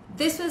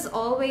 this was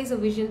always a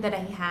vision that I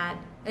had,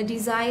 a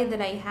desire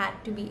that I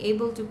had to be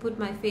able to put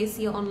my face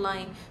here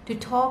online, to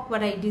talk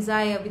what I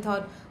desire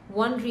without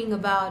wondering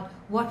about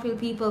what will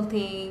people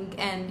think,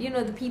 and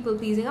the people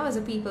pleasing. I was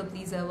a people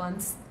pleaser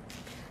once,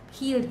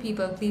 healed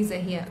people pleaser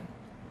here.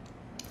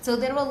 So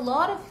there were a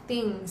lot of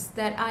things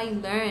that I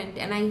learned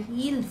and I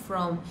healed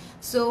from.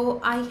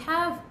 So I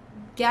have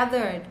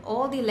gathered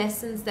all the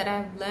lessons that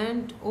I've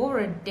learned over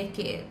a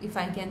decade, if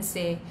I can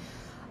say,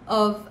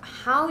 of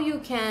how you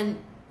can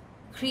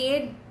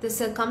create the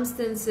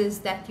circumstances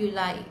that you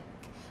like.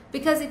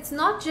 Because it's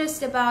not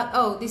just about,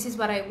 oh, this is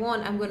what I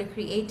want, I'm going to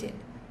create it.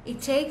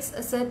 It takes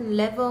a certain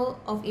level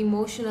of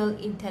emotional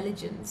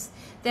intelligence.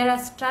 There are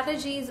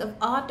strategies of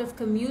art of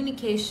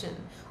communication,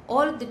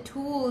 all of the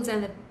tools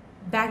and the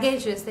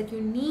baggages that you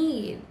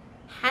need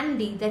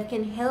handy that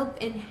can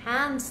help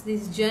enhance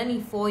this journey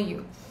for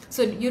you,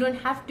 so you don't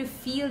have to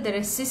feel the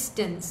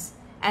resistance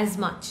as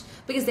much,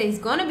 because there is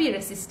going to be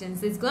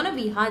resistance, there's going to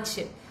be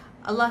hardship.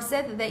 Allah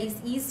said that there is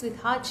ease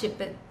with hardship,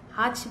 but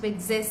hardship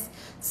exists.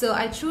 So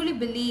I truly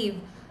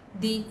believe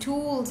the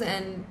tools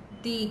and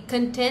the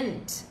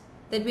content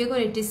that we're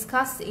going to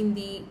discuss in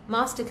the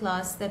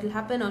masterclass that will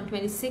happen on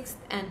 26th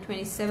and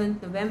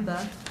 27th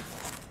November.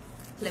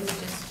 Let me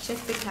just check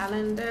the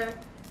calendar.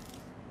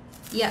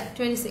 Yeah,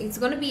 26. It's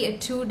going to be a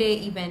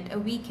 2-day event, a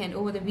weekend,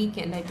 over the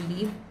weekend, I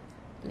believe.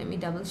 Let me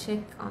double check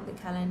on the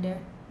calendar.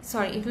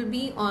 Sorry, it will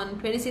be on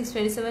 26th,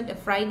 27th, a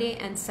Friday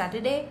and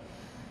Saturday.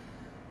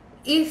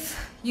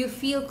 If you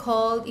feel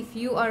called, if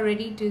you are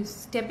ready to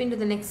step into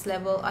the next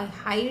level, I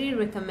highly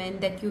recommend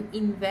that you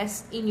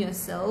invest in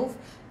yourself,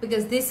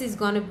 because this is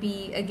going to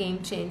be a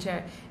game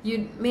changer.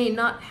 You may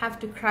not have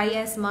to cry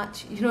as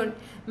much. You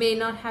may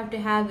not have to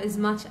have as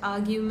much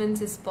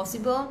arguments as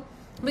possible,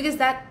 because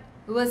that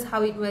was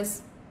how it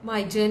was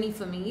my journey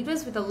for me. It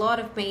was with a lot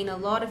of pain, a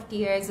lot of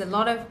tears, a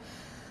lot of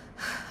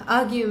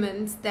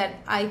arguments that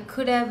I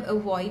could have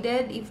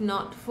avoided if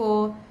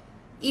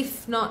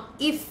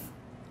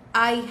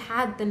I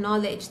had the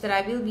knowledge that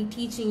I will be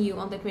teaching you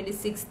on the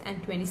 26th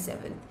and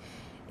 27th.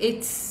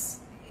 It's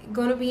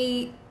going to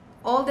be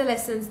all the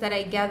lessons that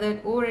I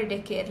gathered over a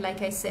decade,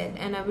 like I said,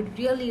 and I would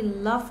really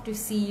love to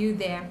see you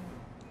there.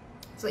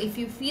 So if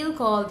you feel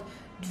called,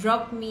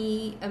 drop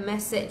me a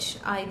message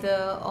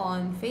either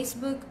on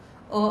Facebook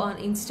or on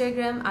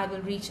Instagram. I will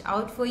reach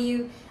out for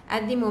you.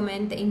 At the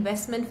moment, the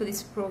investment for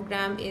this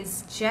program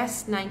is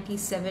just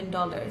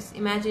 $97.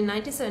 Imagine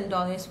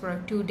 $97 for a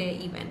 2-day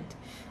event.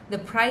 The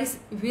price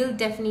will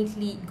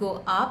definitely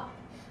go up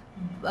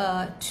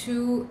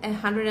to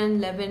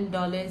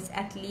 $111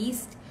 at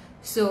least.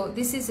 So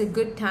this is a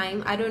good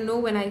time. I don't know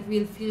when I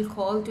will feel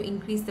called to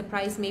increase the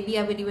price. Maybe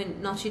I would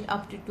even notch it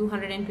up to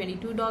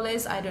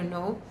 $222. I don't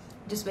know.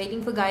 Just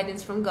waiting for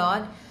guidance from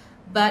God.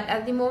 But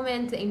at the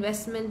moment, the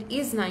investment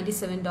is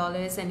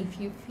 $97. And if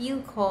you feel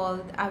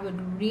called, I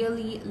would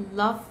really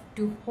love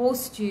to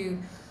host you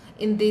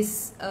in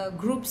this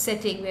group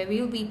setting, where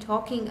we'll be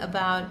talking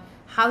about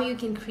how you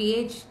can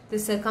create the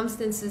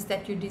circumstances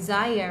that you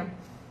desire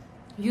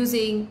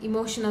using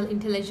emotional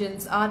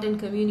intelligence, art of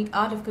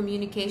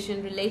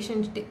communication,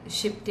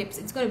 relationship tips.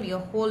 It's going to be a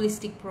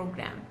holistic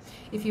program.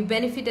 If you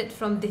benefited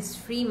from this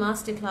free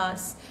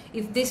masterclass,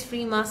 if this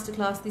free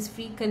masterclass, this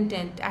free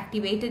content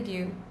activated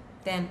you,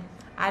 then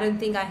I don't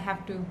think I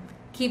have to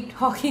keep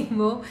talking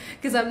more,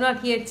 because I'm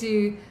not here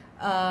to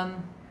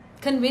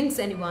convince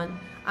anyone.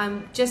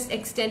 I'm just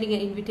extending an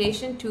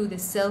invitation to the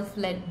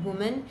self-led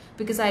woman,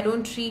 because I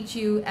don't treat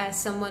you as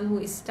someone who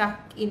is stuck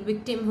in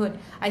victimhood.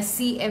 I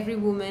see every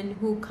woman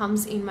who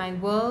comes in my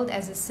world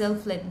as a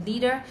self-led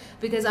leader,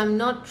 because I'm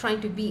not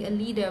trying to be a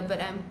leader, but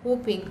I'm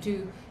hoping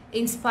to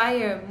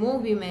inspire more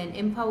women,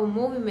 empower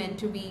more women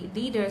to be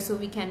leaders, so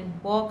we can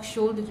walk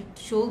shoulder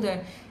to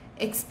shoulder,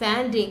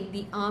 expanding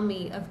the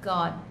army of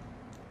God.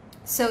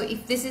 So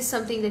if this is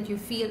something that you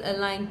feel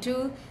aligned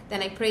to,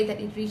 then I pray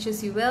that it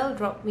reaches you well.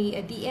 Drop me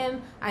a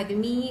DM, either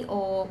me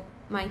or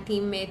my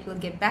teammate will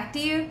get back to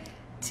you.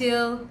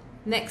 Till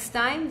next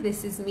time,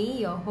 this is me,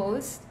 your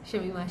host,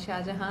 Shamima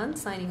Shah Jahan,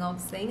 signing off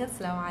saying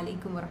Assalamu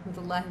alaikum wa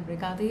rahmatullahi wa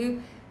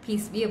barakatuhu.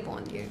 Peace be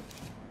upon you.